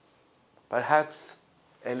 Perhaps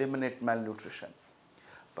eliminate malnutrition.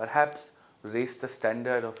 Perhaps raise the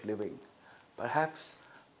standard of living. Perhaps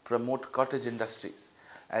promote cottage industries,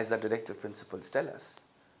 as the directive principles tell us.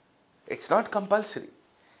 It's not compulsory.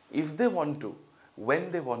 If they want to,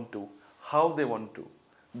 when they want to, how they want to,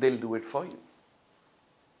 they'll do it for you.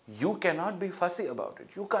 You cannot be fussy about it.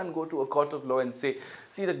 You can't go to a court of law and say,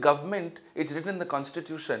 see, the government, it's written in the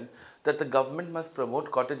constitution that the government must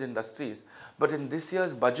promote cottage industries, but in this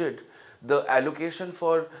year's budget, the allocation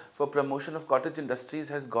for promotion of cottage industries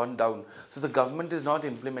has gone down. So the government is not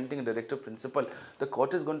implementing a directive principle. The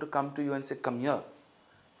court is going to come to you and say, come here.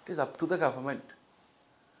 It is up to the government.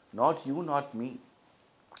 Not you, not me.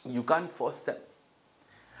 You can't force them.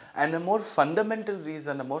 And a more fundamental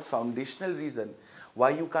reason, a more foundational reason why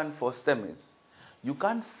you can't force them is, you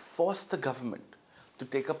can't force the government to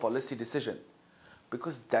take a policy decision,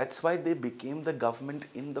 because that's why they became the government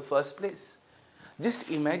in the first place. Just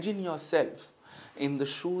imagine yourself in the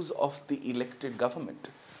shoes of the elected government.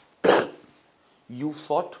 You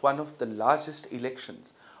fought one of the largest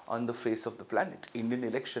elections on the face of the planet. Indian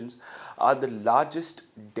elections are the largest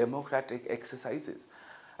democratic exercises.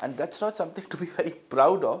 And that's not something to be very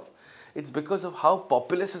proud of. It's because of how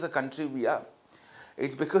populous as a country we are.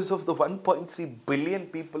 It's because of the 1.3 billion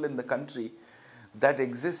people in the country that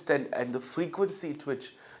exist, and the frequency at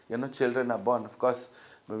which children are born. Of course,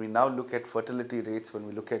 when we now look at fertility rates, when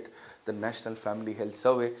we look at the National Family Health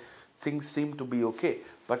Survey, things seem to be okay.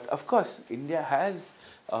 But of course, India has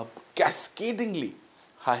a cascadingly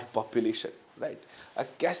high population, right? A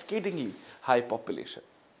cascadingly high population.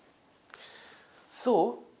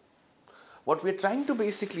 So, what we're trying to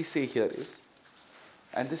basically say here is,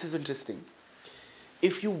 and this is interesting,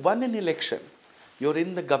 if you won an election, you're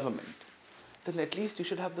in the government, then at least you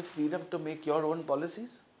should have the freedom to make your own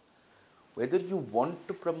policies. Whether you want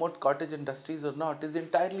to promote cottage industries or not is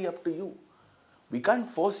entirely up to you. We can't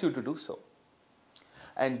force you to do so.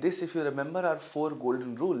 And this, if you remember our 4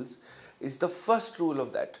 golden rules, is the first rule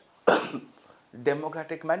of that.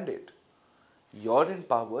 Democratic mandate. You're in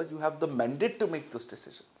power, you have the mandate to make those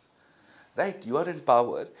decisions. Right? You are in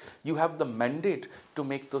power, you have the mandate to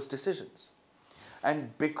make those decisions.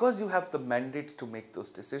 And because you have the mandate to make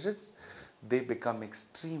those decisions, they become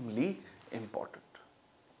extremely important.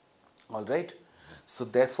 Alright? So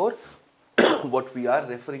therefore, what we are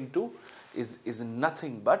referring to is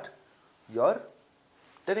nothing but your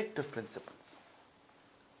directive principles.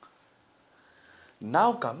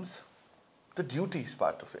 Now comes the duties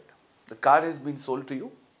part of it. The car has been sold to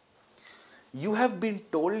you. You have been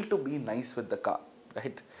told to be nice with the car,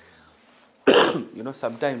 right?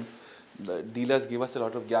 Sometimes the dealers give us a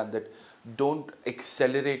lot of gyan that don't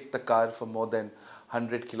accelerate the car for more than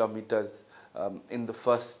 100 kilometers in the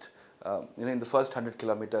first 100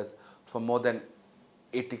 kilometers for more than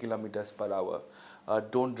 80 kilometers per hour.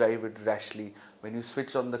 Don't drive it rashly. When you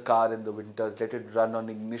switch on the car in the winters, let it run on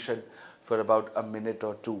ignition for about a minute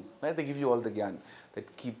or two. Right? They give you all the gyan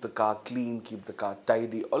that keep the car clean, keep the car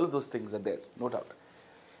tidy. All of those things are there, no doubt.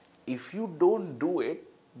 If you don't do it,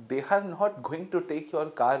 they are not going to take your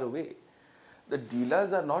car away. The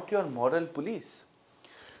dealers are not your moral police.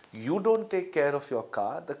 You don't take care of your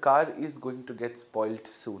car, the car is going to get spoilt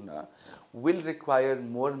sooner, will require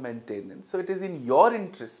more maintenance. So it is in your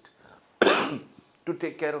interest to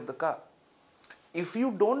take care of the car. If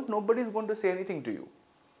you don't, nobody is going to say anything to you.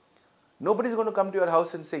 Nobody is going to come to your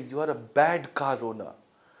house and say, you are a bad car owner.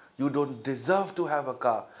 You don't deserve to have a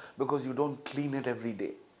car because you don't clean it every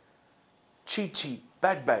day. Cheat,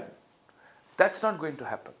 bad. That's not going to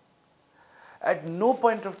happen. At no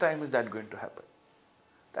point of time is that going to happen.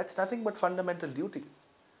 That's nothing but fundamental duties.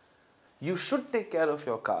 You should take care of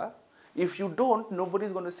your car. If you don't, nobody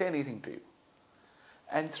is going to say anything to you.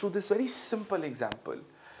 And through this very simple example,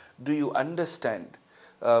 do you understand?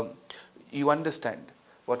 You understand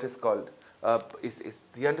what is called,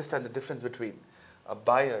 you understand the difference between a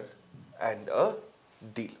buyer and a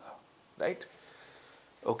dealer, right?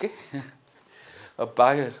 Okay? A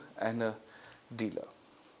buyer and a dealer.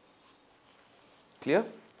 Clear?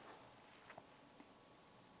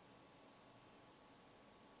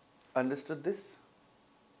 Understood this?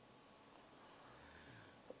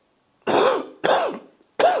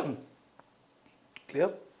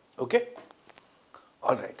 Clear? Okay?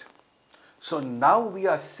 Alright. So now we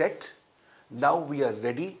are set. Now we are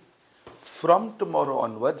ready. From tomorrow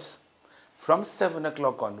onwards, from 7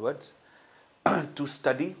 o'clock onwards, to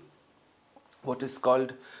study what is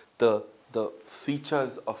called the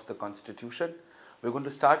features of the Constitution. We're going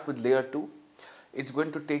to start with layer 2. It's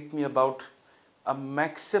going to take me about a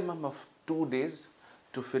maximum of 2 days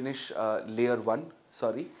to finish layer 1,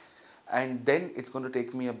 and then it's going to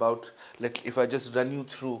take me about, if I just run you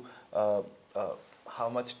through how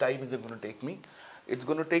much time is it going to take me. It's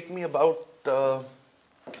going to take me about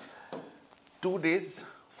 2 days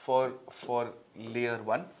for layer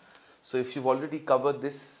 1. So if you've already covered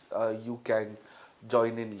this, you can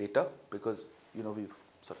join in later, because we've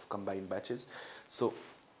sort of combined batches. So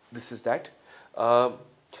this is that.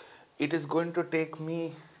 It is going to take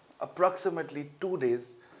me approximately 2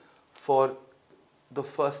 days for the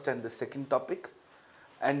first and the second topic,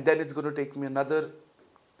 and then it's going to take me another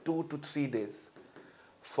 2 to 3 days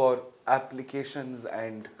for applications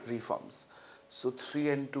and reforms. So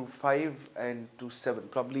 3 and 2, 5 and 2, 7,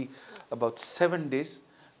 probably about 7 days,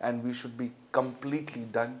 and we should be completely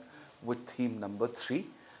done with theme number 3.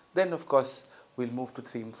 Then of course we'll move to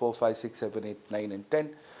theme 4, 5, 6, 7, 8, 9 and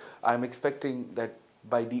 10. I'm expecting that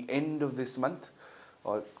by the end of this month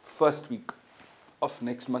or first week of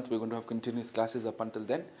next month, we're going to have continuous classes. Up until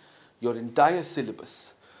then, your entire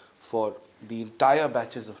syllabus for the entire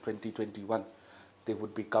batches of 2021, they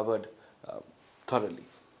would be covered thoroughly.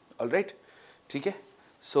 All right? Okay?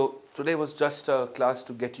 So today was just a class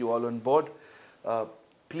to get you all on board.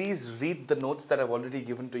 Please read the notes that I've already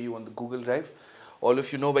given to you on the Google Drive. All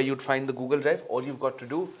of you know where you'd find the Google Drive. All you've got to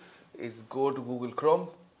do is go to Google Chrome.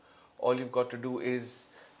 All you've got to do is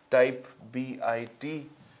type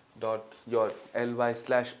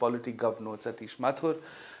bit.ly/politygovnotes Atish Mathur.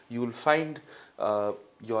 You will find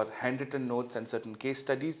your handwritten notes and certain case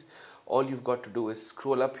studies. All you've got to do is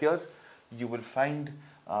scroll up here. You will find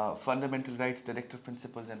fundamental rights, directive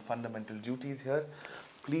principles and fundamental duties here.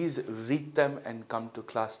 Please read them and come to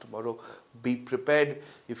class tomorrow. Be prepared.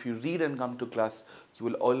 If you read and come to class, you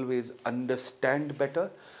will always understand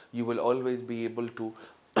better. You will always be able to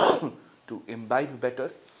to imbibe better,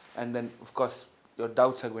 and then of course your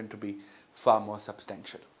doubts are going to be far more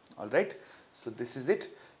substantial. All right, so this is it.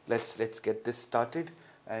 Let's get this started,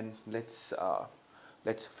 and let's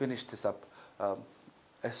finish this up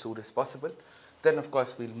as soon as possible. Then of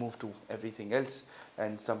course we'll move to everything else,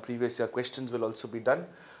 and some previous year questions will also be done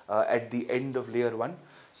at the end of layer 1.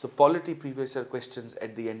 So polity previous year questions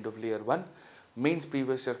at the end of layer 1, mains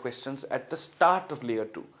previous year questions at the start of layer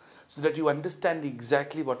 2, so that you understand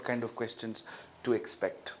exactly what kind of questions to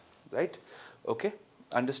expect, right? Okay,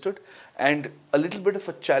 understood? And a little bit of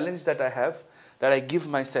a challenge that I have, that I give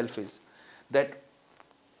myself, is that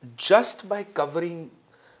just by covering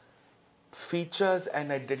features and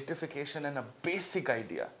identification and a basic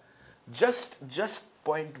idea, just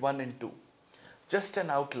point 1 and 2, just an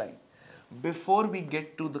outline, before we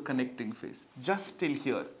get to the connecting phase, just till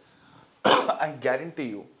here, I guarantee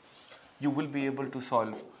you, you will be able to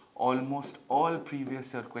solve almost all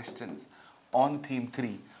previous year questions on theme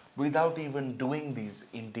 3 without even doing these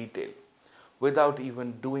in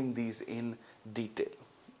detail.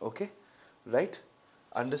 Okay, right?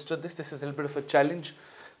 Understood this? This is a little bit of a challenge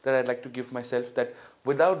that I'd like to give myself, that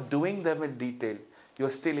without doing them in detail,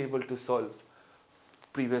 you're still able to solve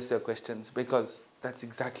previous year questions, because that's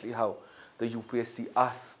exactly how the UPSC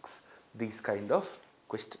asks these kind of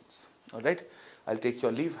questions. All right, I'll take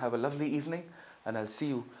your leave. Have a lovely evening, and I'll see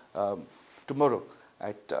you tomorrow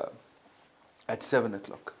at 7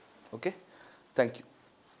 o'clock. Okay, thank you.